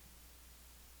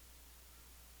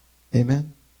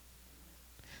 Amen?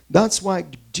 That's why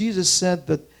Jesus said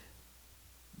that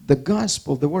the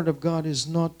gospel, the word of God, is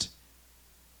not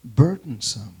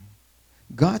burdensome.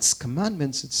 God's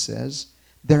commandments, it says,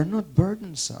 they're not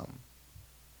burdensome.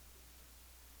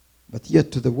 But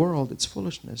yet to the world, it's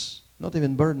foolishness. Not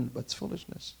even burden, but it's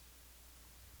foolishness.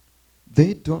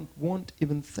 They won't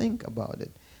even think about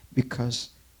it because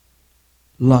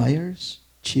liars,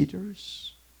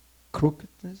 cheaters,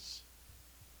 crookedness,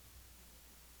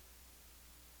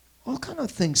 all kind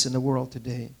of things in the world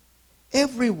today,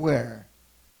 everywhere.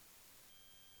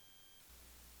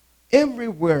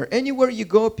 Everywhere, anywhere you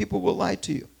go, people will lie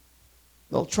to you.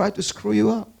 They'll try to screw you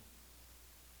up.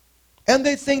 And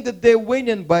they think that they're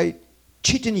winning by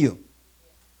cheating you.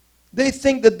 They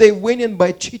think that they're winning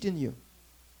by cheating you.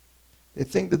 They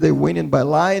think that they're winning by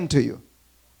lying to you.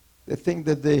 They think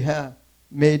that they have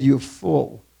made you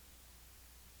fool.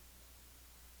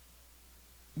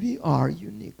 We are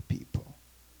unique people.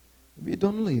 We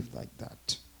don't live like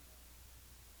that.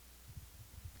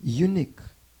 Unique.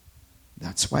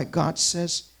 That's why God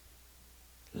says,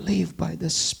 live by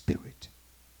the Spirit,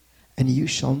 and you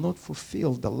shall not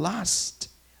fulfill the lust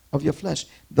of your flesh.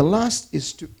 The lust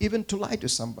is even to lie to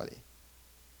somebody.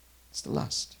 It's the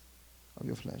lust of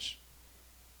your flesh.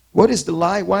 What is the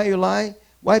lie? Why you lie?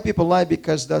 Why people lie?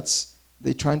 Because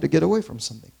they're trying to get away from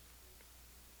something.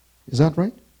 Is that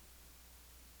right?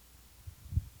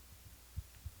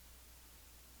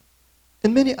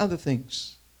 And many other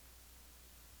things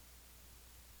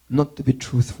not to be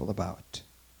truthful about.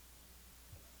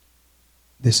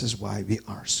 This is why we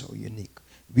are so unique.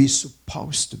 We're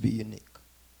supposed to be unique.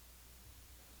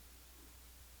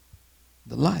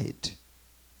 The light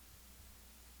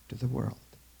to the world.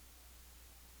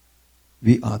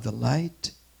 We are the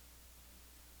light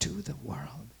to the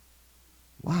world.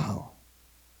 Wow.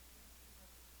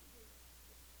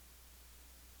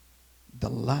 The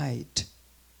light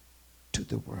to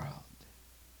the world.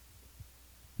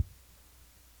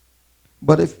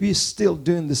 But if we're still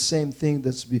doing the same thing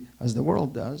as the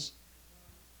world does,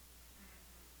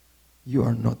 you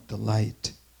are not the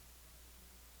light.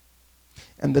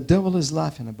 And the devil is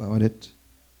laughing about it.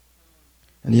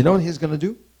 And you know what he's going to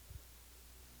do?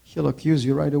 He'll accuse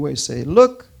you right away. Say,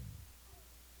 look,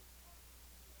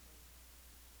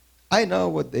 I know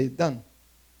what they've done.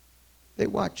 They're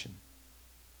watching.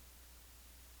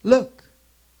 Look.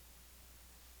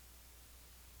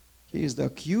 He is the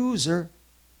accuser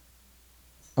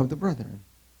of the brethren.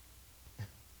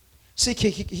 See,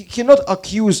 he cannot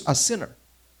accuse a sinner.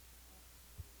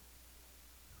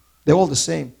 They're all the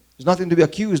same. There's nothing to be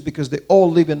accused because they all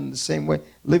live in the same way,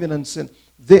 living in sin.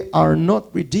 They are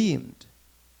not redeemed.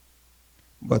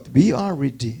 But we are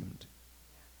redeemed.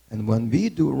 And when we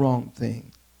do wrong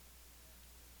thing,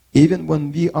 even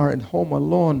when we are at home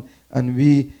alone and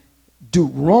we do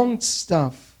wrong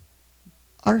stuff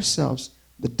ourselves,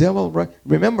 the devil,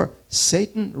 remember,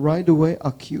 Satan right away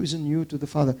accusing you to the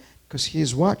Father because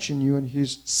he's watching you and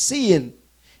he's seeing.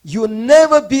 You'll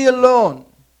never be alone.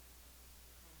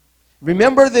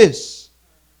 Remember this.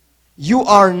 You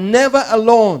are never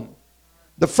alone.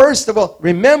 First of all,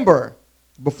 remember,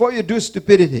 before you do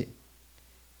stupidity,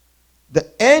 the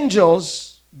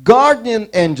angels, guardian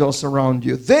angels around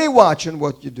you, they watching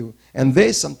what you do. And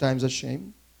they sometimes are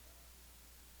ashamed.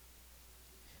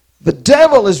 The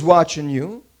devil is watching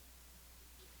you.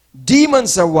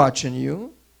 Demons are watching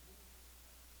you.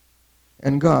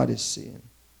 And God is seeing.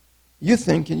 You're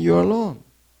thinking you're alone.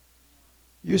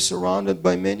 You're surrounded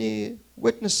by many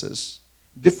witnesses,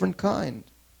 different kind.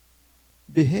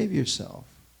 Behave yourself.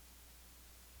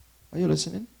 Are you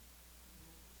listening?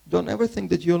 Don't ever think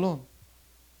that you're alone.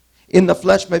 In the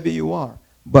flesh, maybe you are,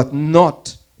 but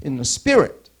not in the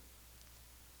spirit.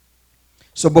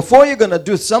 So before you're going to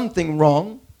do something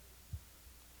wrong,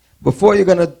 before you're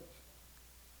going to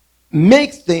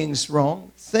make things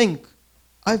wrong, think,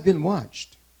 I've been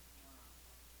watched.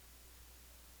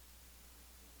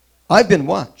 I've been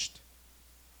watched.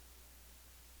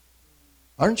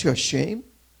 Aren't you ashamed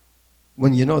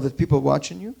when you know that people are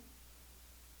watching you?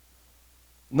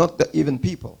 Not even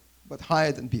people, but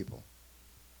higher than people.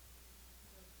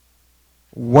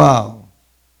 Wow.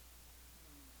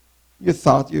 You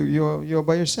thought you're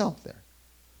by yourself there.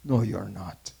 No, you're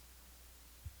not.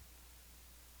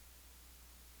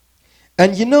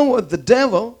 And you know what? The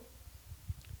devil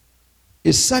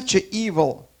is such an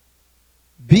evil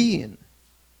being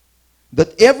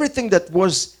that everything that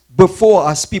was before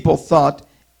us, people thought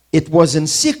it was in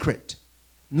secret.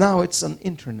 Now it's on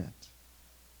internet.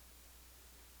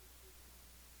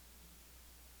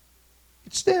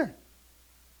 It's there.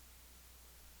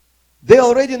 They're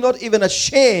already not even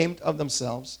ashamed of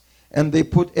themselves, and they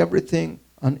put everything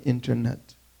on internet.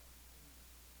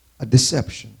 A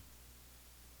deception.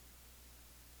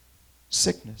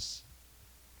 Sickness.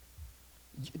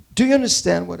 Do you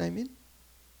understand what I mean?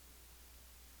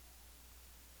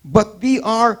 But we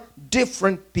are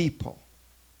different people.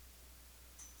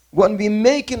 When we're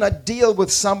making a deal with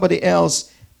somebody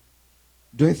else,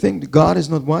 do you think God is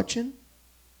not watching?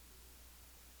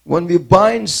 When we're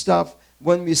buying stuff,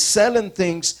 when we're selling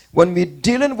things, when we're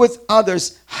dealing with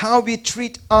others, how we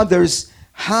treat others,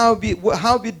 how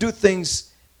we do things.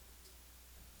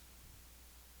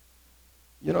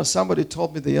 You know, somebody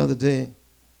told me the other day,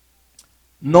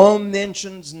 no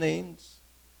mentions names,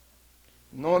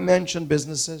 no mention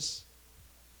businesses,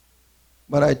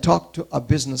 but I talked to a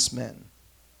businessman.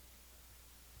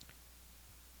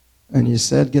 And he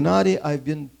said, Gennady, I've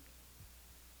been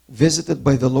visited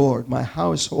by the Lord. My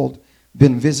household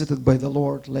been visited by the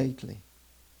Lord lately.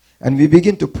 And we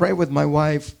begin to pray with my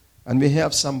wife, and we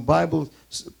have some Bible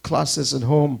classes at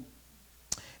home.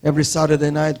 Every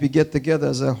Saturday night we get together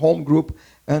as a home group,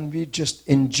 and we just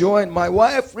enjoy. And my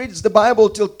wife reads the Bible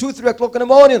till 2, 3 o'clock in the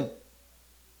morning.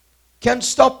 Can't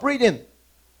stop reading.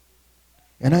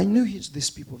 And I knew these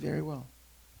people very well.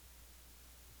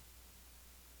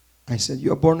 I said,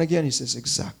 you're born again? He says,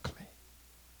 exactly.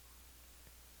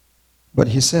 But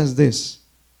he says this.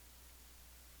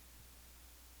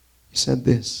 He said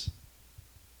this.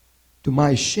 To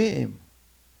my shame,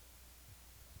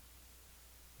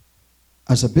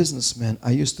 as a businessman,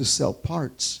 I used to sell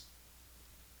parts,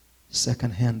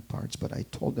 second-hand parts, but I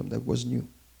told them that was new.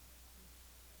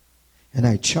 And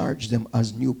I charged them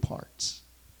as new parts.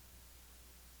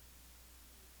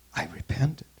 I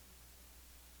repented.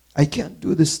 I can't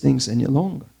do these things any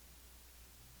longer.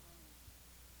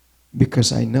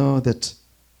 Because I know that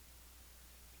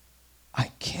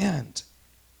I can't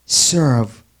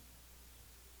serve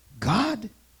God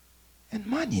and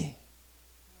money.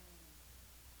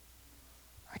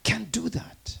 I can't do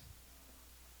that.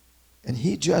 And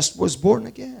he just was born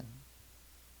again.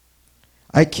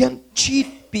 I can't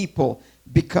cheat people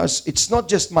because it's not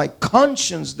just my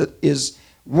conscience that is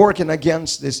working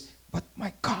against this, but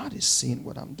my God is seeing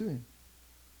what I'm doing.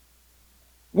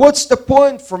 What's the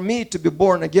point for me to be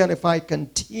born again if I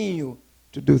continue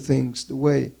to do things the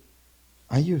way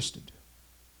I used to do?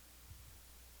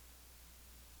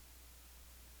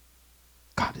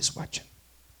 God is watching.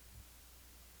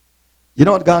 You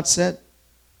know what God said?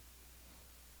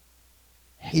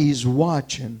 He's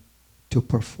watching to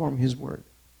perform His word.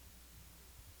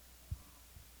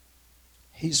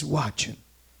 He's watching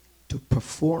to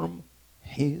perform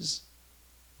His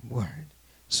word.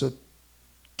 So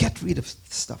get rid of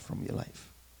stuff from your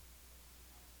life.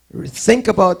 Think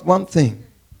about one thing.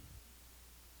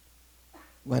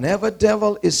 Whenever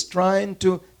devil is trying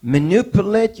to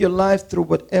manipulate your life through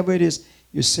whatever it is,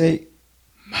 you say,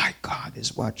 my God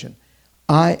is watching.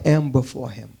 I am before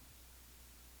Him.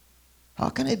 How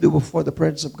can I be before the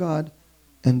presence of God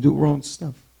and do wrong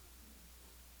stuff?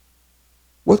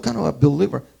 What kind of a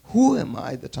believer? Who am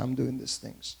I that I'm doing these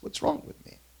things? What's wrong with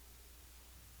me?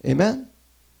 Amen?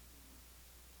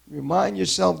 Remind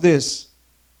yourself this.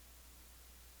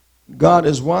 God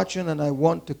is watching, and I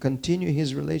want to continue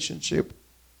His relationship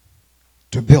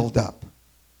to build up,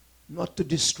 not to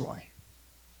destroy.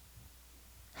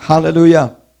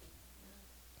 Hallelujah.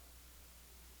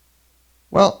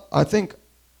 Well, I think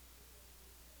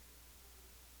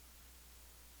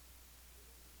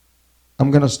I'm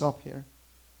going to stop here.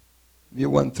 We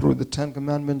went through the 10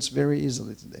 Commandments very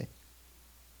easily today.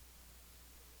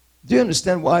 Do you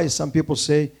understand why some people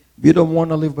say, we don't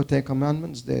want to live by 10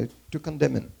 Commandments? They're too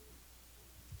condemning.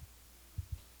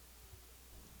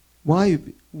 Why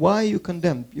are you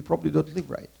condemned? You probably don't live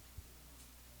right.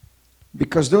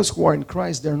 Because those who are in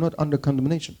Christ, they're not under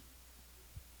condemnation.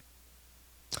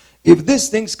 If these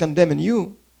things condemning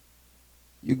you,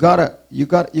 you gotta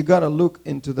look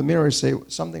into the mirror and say,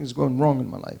 something's going wrong in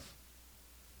my life.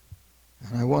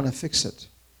 And I want to fix it.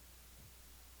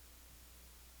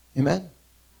 Amen?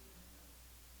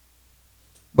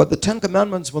 But the 10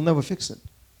 Commandments will never fix it.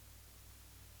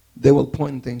 They will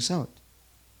point things out.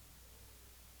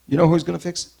 You know who's going to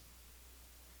fix it?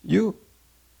 You.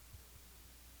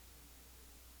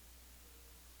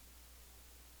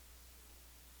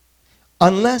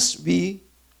 Unless we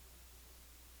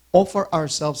offer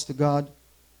ourselves to God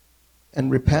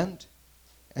and repent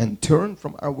and turn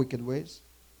from our wicked ways,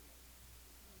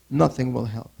 nothing will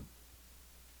help.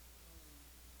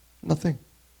 Nothing.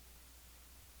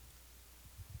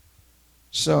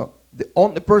 So, the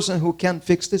only person who can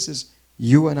fix this is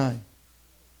you and I.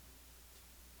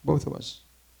 Both of us.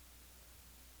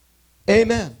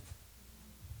 Amen.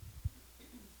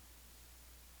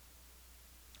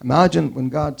 Imagine when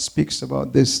God speaks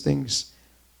about these things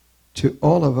to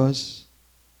all of us.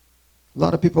 A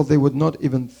lot of people, they would not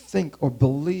even think or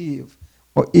believe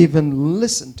or even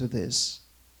listen to this.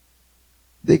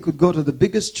 They could go to the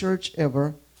biggest church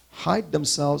ever, hide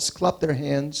themselves, clap their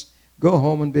hands, go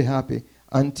home and be happy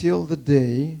until the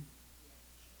day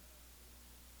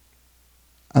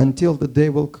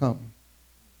will come.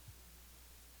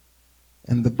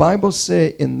 And the Bible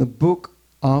says in the book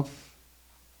of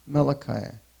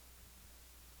Malachi.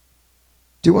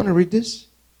 Do you want to read this?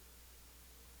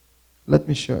 Let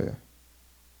me show you.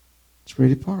 It's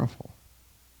really powerful.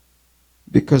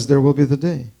 Because there will be the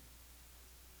day.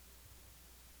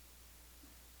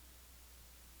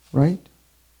 Right?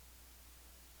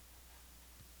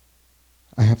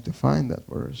 I have to find that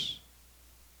verse.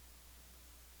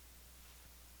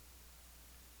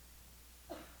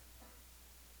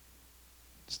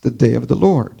 It's the day of the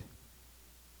Lord.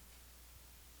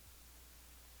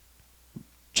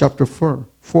 Chapter 4.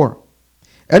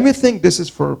 And we think this is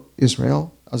for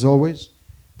Israel, as always.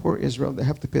 Poor Israel, they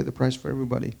have to pay the price for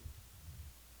everybody.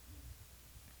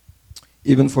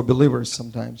 Even for believers,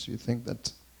 sometimes you think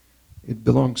that it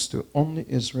belongs to only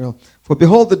Israel. For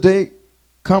behold, the day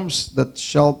comes that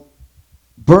shall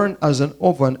burn as an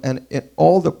oven, and in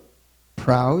all the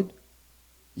proud,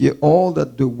 ye all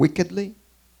that do wickedly,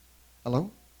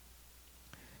 hello,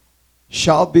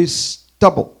 shall be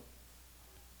stubble.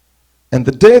 And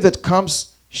the day that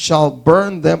comes shall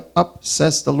burn them up,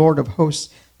 says the Lord of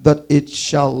hosts, that it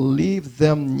shall leave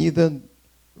them neither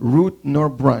root nor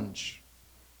branch.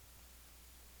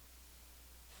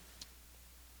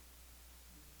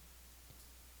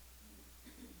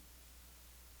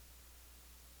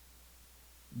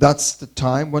 That's the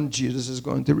time when Jesus is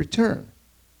going to return.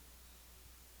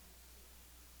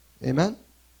 Amen?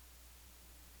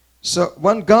 So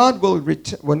when God will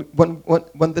return,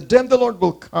 when the day of the Lord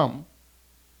will come,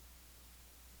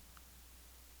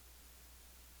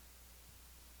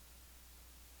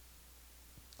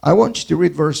 I want you to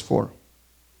read verse 4.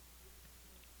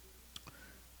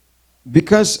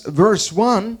 Because verse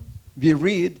 1, we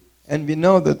read and we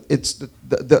know that it's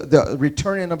the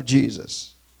returning of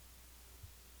Jesus.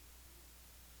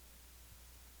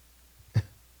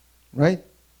 Right?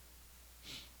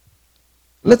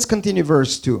 Let's continue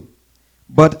verse 2.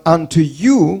 But unto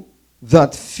you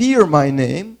that fear my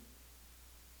name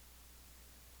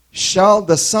shall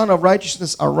the Son of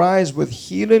Righteousness arise with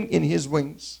healing in his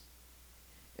wings.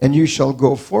 And you shall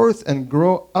go forth and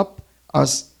grow up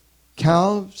as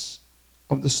calves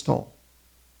of the stall.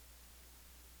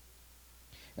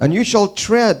 And you shall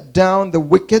tread down the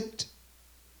wicked,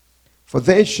 for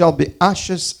they shall be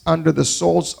ashes under the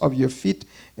soles of your feet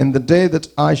in the day that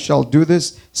I shall do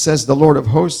this, says the Lord of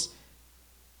hosts.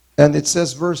 And it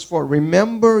says, verse 4,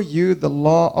 remember you the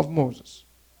law of Moses.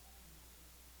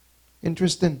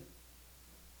 Interesting.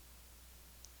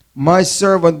 My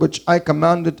servant which I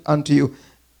commanded unto you,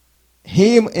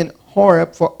 him in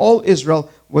Horeb for all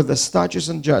Israel with the statutes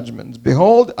and judgments.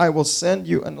 Behold, I will send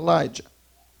you an Elijah,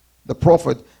 the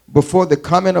prophet, before the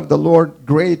coming of the Lord,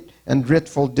 great and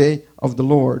dreadful day of the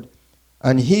Lord.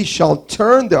 And he shall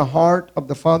turn the heart of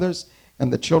the fathers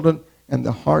and the children, and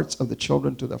the hearts of the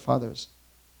children to the fathers,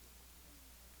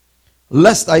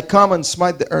 lest I come and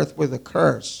smite the earth with a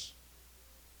curse.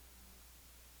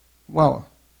 Wow.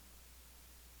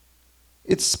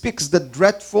 It speaks the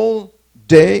dreadful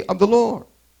day of the Lord.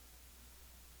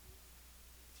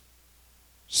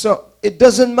 So it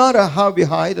doesn't matter how we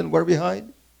hide and where we hide.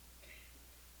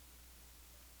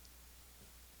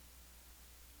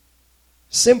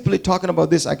 Simply talking about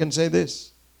this, I can say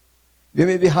this. We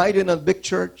may be hiding in a big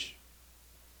church.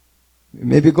 We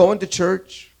may be going to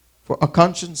church for a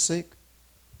conscience sake.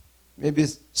 Maybe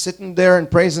sitting there and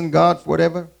praising God for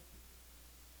whatever.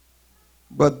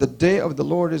 But the day of the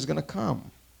Lord is going to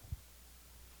come.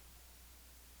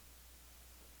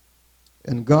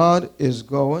 And God is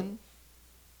going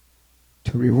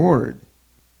to reward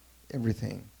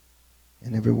everything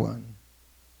and everyone.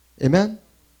 Amen?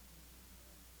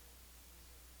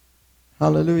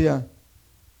 Hallelujah.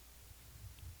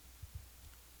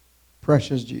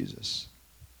 Precious Jesus.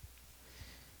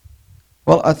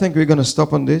 Well, I think we're going to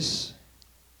stop on this.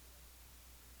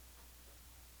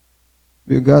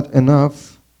 We've got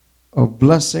enough of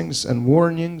blessings and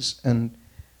warnings and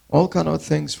all kind of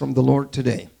things from the Lord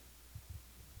today.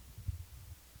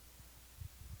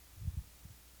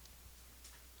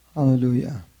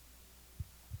 Hallelujah.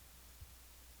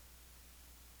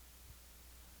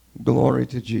 Glory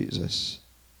to Jesus.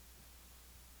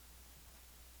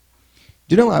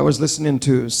 Do you know, I was listening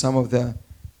to some of the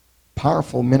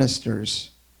powerful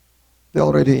ministers. They're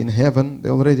already in heaven.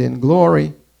 They're already in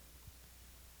glory.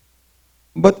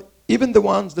 But even the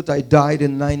ones that I died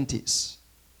in 90s,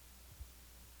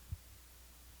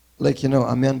 like,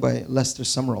 a man by Lester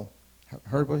Sumrall.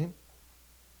 Heard about him?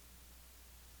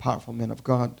 Powerful man of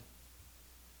God.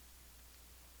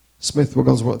 Smith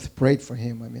Wigglesworth prayed for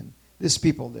him. These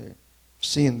people, they're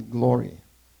seeing glory.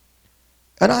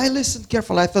 And I listened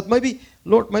carefully. I thought,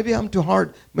 Lord, maybe I'm too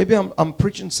hard. Maybe I'm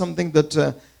preaching something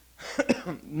that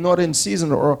not in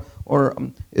season or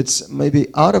it's maybe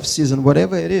out of season,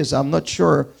 whatever it is. I'm not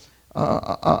sure.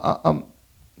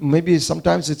 Maybe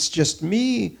sometimes it's just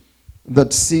me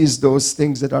that sees those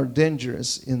things that are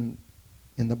dangerous in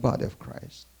the body of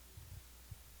Christ.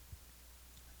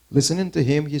 Listening to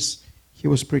him, he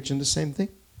was preaching the same thing.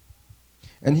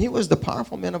 And he was the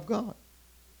powerful man of God.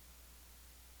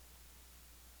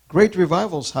 Great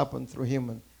revivals happened through him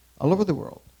and all over the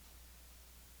world.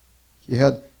 He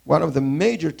had one of the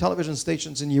major television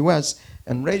stations in the U.S.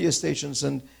 and radio stations,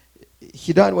 and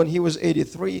he died when he was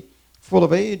 83, full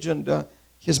of age, and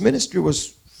his ministry was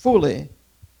fully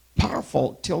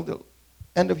powerful till the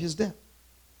end of his death.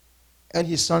 And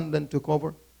his son then took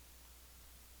over.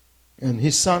 And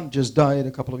his son just died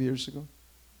a couple of years ago.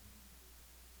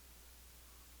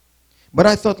 But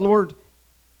I thought, Lord,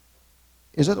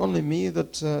 is that only me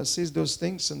that sees those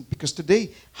things? And because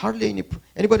today, hardly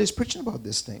anybody is preaching about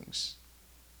these things.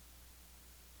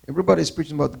 Everybody is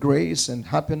preaching about grace and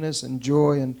happiness and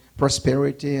joy and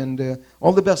prosperity and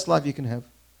all the best life you can have,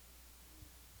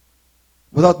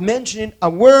 without mentioning a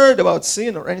word about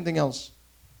sin or anything else,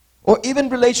 or even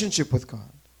relationship with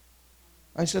God.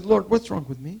 I said, Lord, what's wrong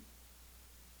with me?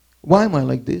 Why am I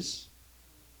like this?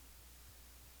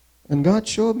 And God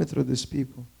showed me through these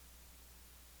people.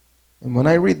 And when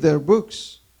I read their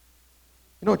books,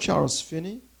 Charles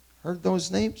Finney, heard those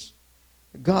names?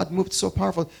 God moved so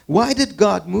powerfully. Why did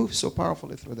God move so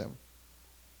powerfully through them?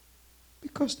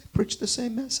 Because they preached the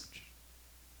same message.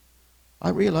 I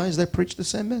realized they preached the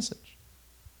same message.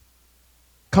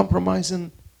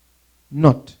 Compromising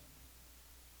not.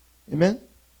 Amen?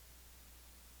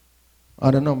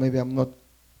 I don't know, maybe I'm not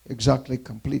exactly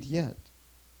complete yet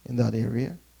in that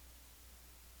area.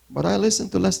 But I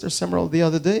listened to Lester Sumrall the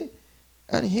other day,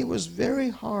 and he was very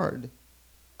hard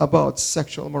about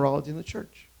sexual morality in the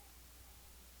church.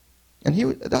 And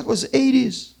that was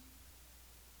 80s.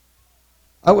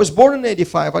 I was born in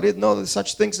 85. I didn't know there's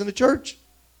such things in the church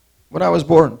when I was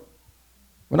born.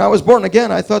 When I was born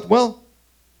again, I thought, well,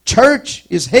 church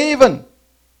is heaven.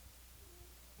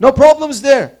 No problems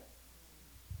there.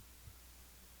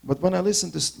 But when I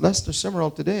listened to Lester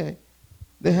Sumrall today,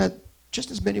 they had just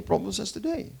as many problems as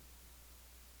today.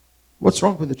 What's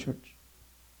wrong with the church?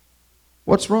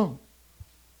 What's wrong?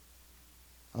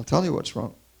 I'll tell you what's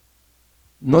wrong.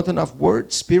 Not enough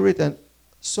word, spirit, and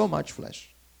so much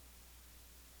flesh.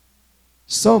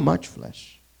 So much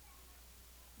flesh.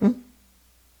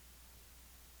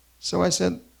 So I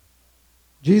said,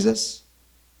 Jesus,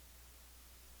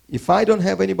 if I don't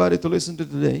have anybody to listen to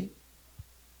today,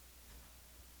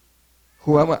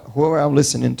 whoever I'm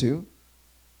listening to,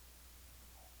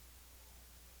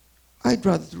 I'd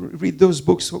rather read those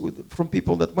books from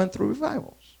people that went through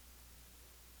revivals.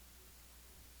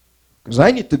 Because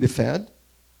I need to be fed.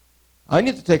 I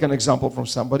need to take an example from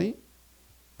somebody.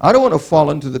 I don't want to fall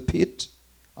into the pit.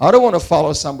 I don't want to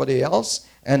follow somebody else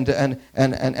and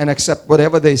accept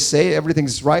whatever they say.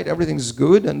 Everything's right, everything's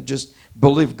good, and just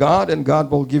believe God, and God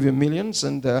will give you millions,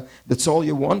 and that's all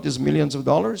you want is millions of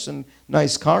dollars and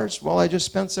nice cars. Well, I just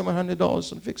spent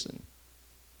 $700 on fixing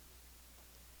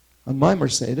on my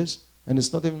Mercedes, and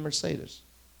it's not even Mercedes.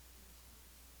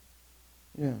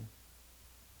 Yeah.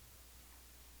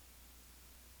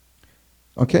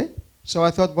 Okay? So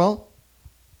I thought, well,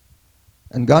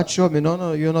 and God showed me,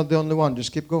 no, you're not the only one.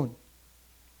 Just keep going.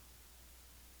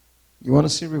 You want to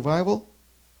see revival?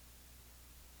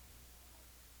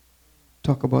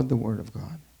 Talk about the Word of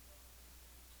God.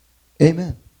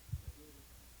 Amen.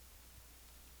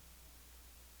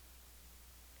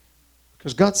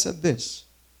 Because God said this,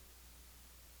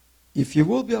 if you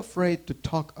will be afraid to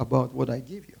talk about what I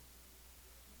give you,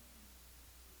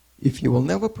 if you will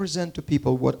never present to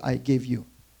people what I gave you,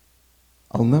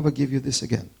 I'll never give you this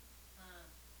again.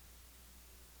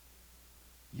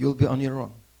 You'll be on your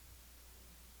own.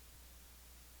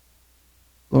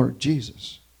 Lord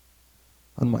Jesus,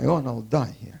 on my own I'll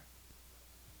die here.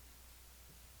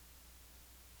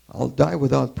 I'll die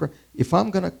without prayer. If I'm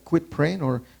going to quit praying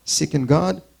or seeking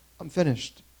God, I'm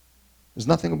finished. There's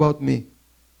nothing about me.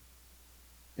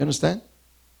 You understand?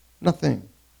 Nothing.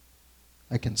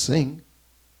 I can sing.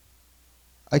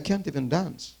 I can't even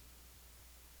dance.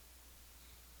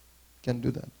 Can't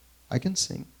do that. I can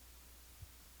sing.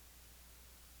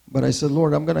 But I said,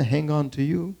 Lord, I'm going to hang on to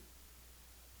you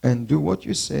and do what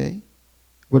you say,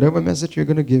 whatever message you're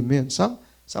going to give me. And some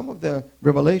of the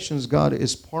revelations God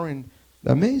is pouring,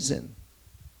 amazing.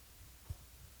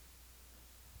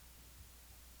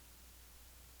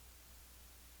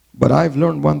 But I've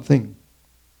learned one thing.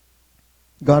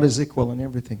 God is equal in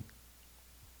everything.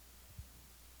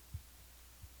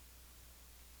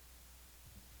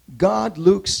 God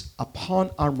looks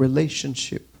upon our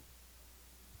relationship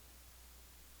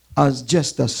as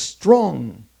just as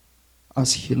strong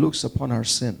as He looks upon our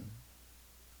sin.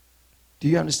 Do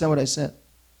you understand what I said?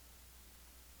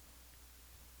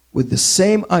 With the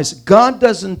same eyes. God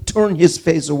doesn't turn His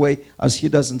face away as He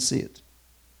doesn't see it.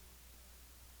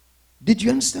 Did you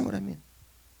understand what I mean?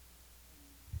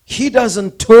 He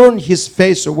doesn't turn His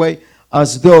face away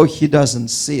as though He doesn't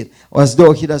see it, or as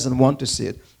though He doesn't want to see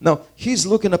it. No, He's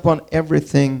looking upon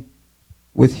everything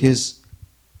with His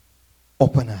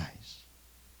open eyes.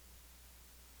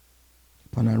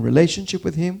 Upon our relationship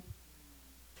with Him,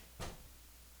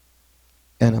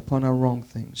 and upon our wrong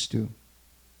things too.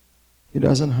 He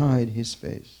doesn't hide His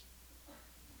face.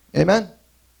 Amen?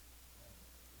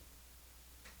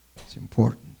 It's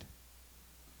important.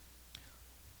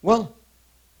 Well,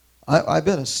 I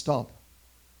better stop.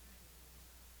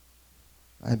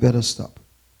 I better stop.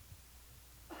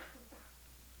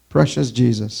 Precious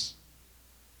Jesus.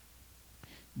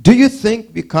 Do you think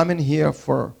we come in here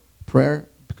for prayer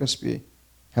because we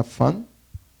have fun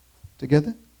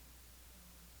together?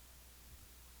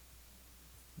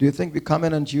 Do you think we come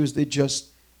in on Tuesday just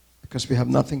because we have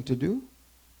nothing to do?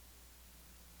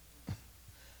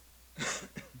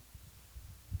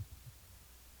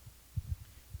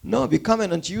 No, we come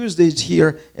in on Tuesdays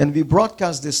here and we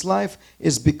broadcast this live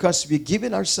is because we're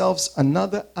giving ourselves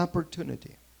another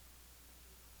opportunity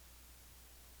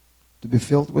to be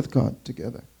filled with God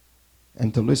together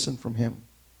and to listen from Him.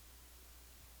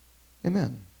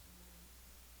 Amen.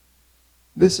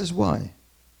 This is why.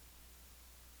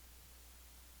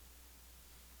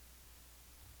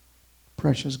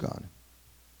 Precious God.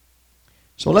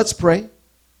 So let's pray.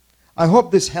 I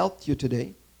hope this helped you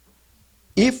today.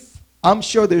 I'm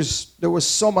sure there was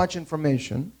so much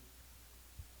information,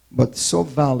 but so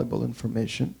valuable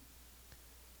information.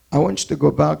 I want you to go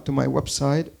back to my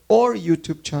website or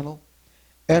YouTube channel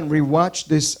and rewatch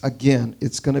this again.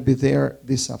 It's going to be there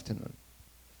this afternoon.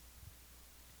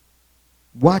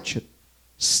 Watch it.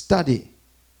 Study.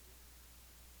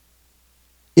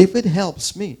 If it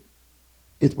helps me,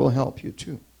 it will help you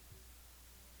too.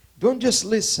 Don't just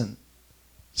listen.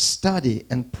 Study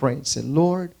and pray. Say,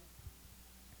 Lord,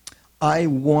 I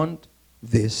want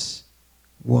this,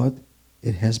 what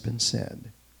it has been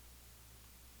said.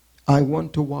 I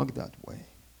want to walk that way.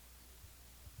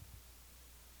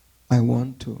 I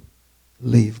want to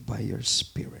live by your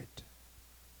Spirit.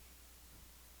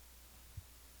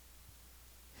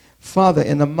 Father,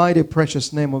 in the mighty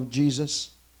precious name of Jesus,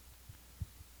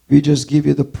 we just give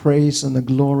you the praise and the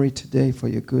glory today for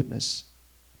your goodness.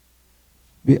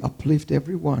 We uplift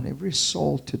everyone, every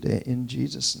soul today in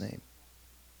Jesus' name.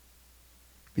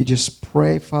 We just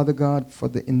pray, Father God, for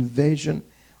the invasion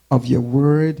of your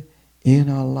word in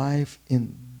our life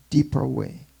in deeper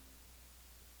way.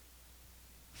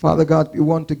 Father God, we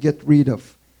want to get rid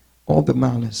of all the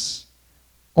malice,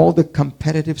 all the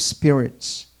competitive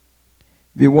spirits.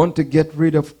 We want to get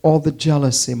rid of all the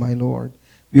jealousy, my Lord.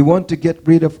 We want to get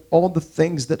rid of all the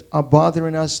things that are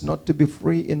bothering us not to be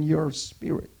free in your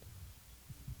Spirit.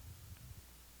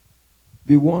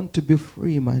 We want to be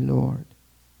free, my Lord.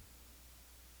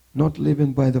 Not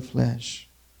living by the flesh,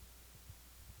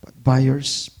 but by your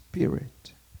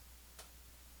Spirit.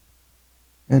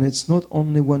 And it's not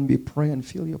only when we pray and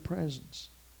feel your presence.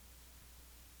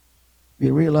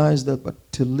 We realize that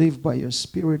but to live by your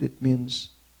Spirit, it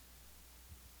means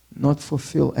not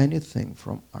fulfill anything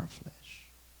from our flesh.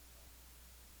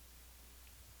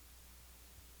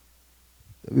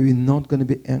 That we're not going to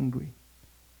be angry.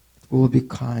 We will be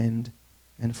kind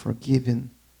and forgiving,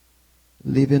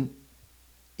 living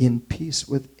in peace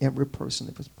with every person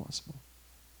if it's possible.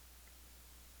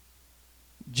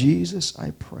 Jesus,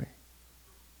 I pray,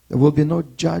 there will be no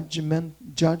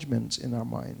judgments in our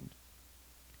mind.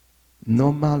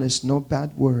 No malice, no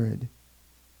bad word,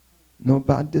 no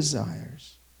bad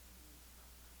desires.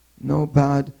 no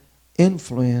bad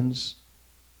influence,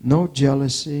 no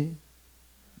jealousy.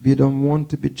 We don't want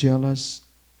to be jealous.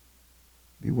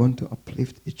 We want to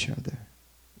uplift each other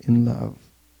in love,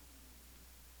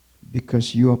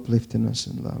 because you uplifting us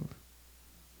in love.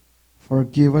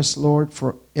 Forgive us, Lord,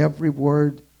 for every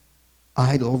word,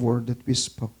 idle word that we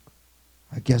spoke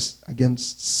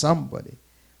against somebody,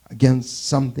 against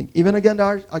something, even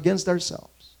against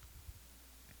ourselves.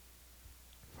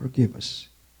 Forgive us.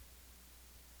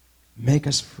 Make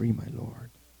us free, my Lord.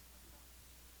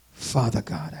 Father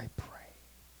God, I pray.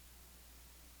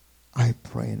 I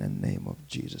pray in the name of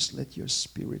Jesus, let your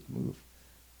Spirit move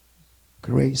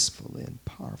gracefully and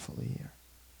powerfully here.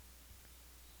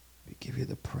 We give you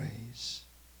the praise.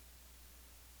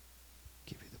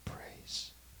 Give you the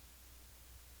praise.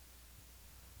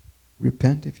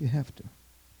 Repent if you have to.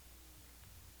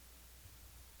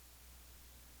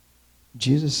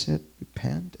 Jesus said,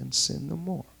 repent and sin no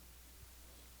more.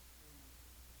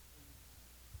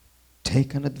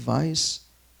 Take an advice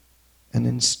and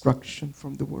instruction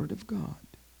from the Word of God.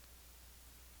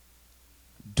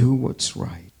 Do what's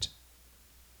right.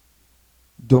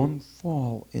 Don't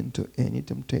fall into any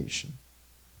temptation.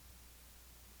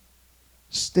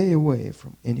 Stay away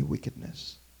from any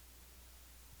wickedness,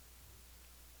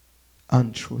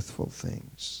 untruthful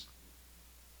things,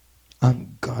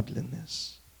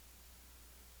 ungodliness,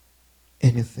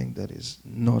 anything that is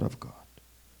not of God.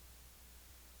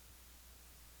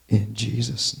 In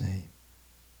Jesus' name,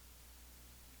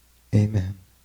 amen.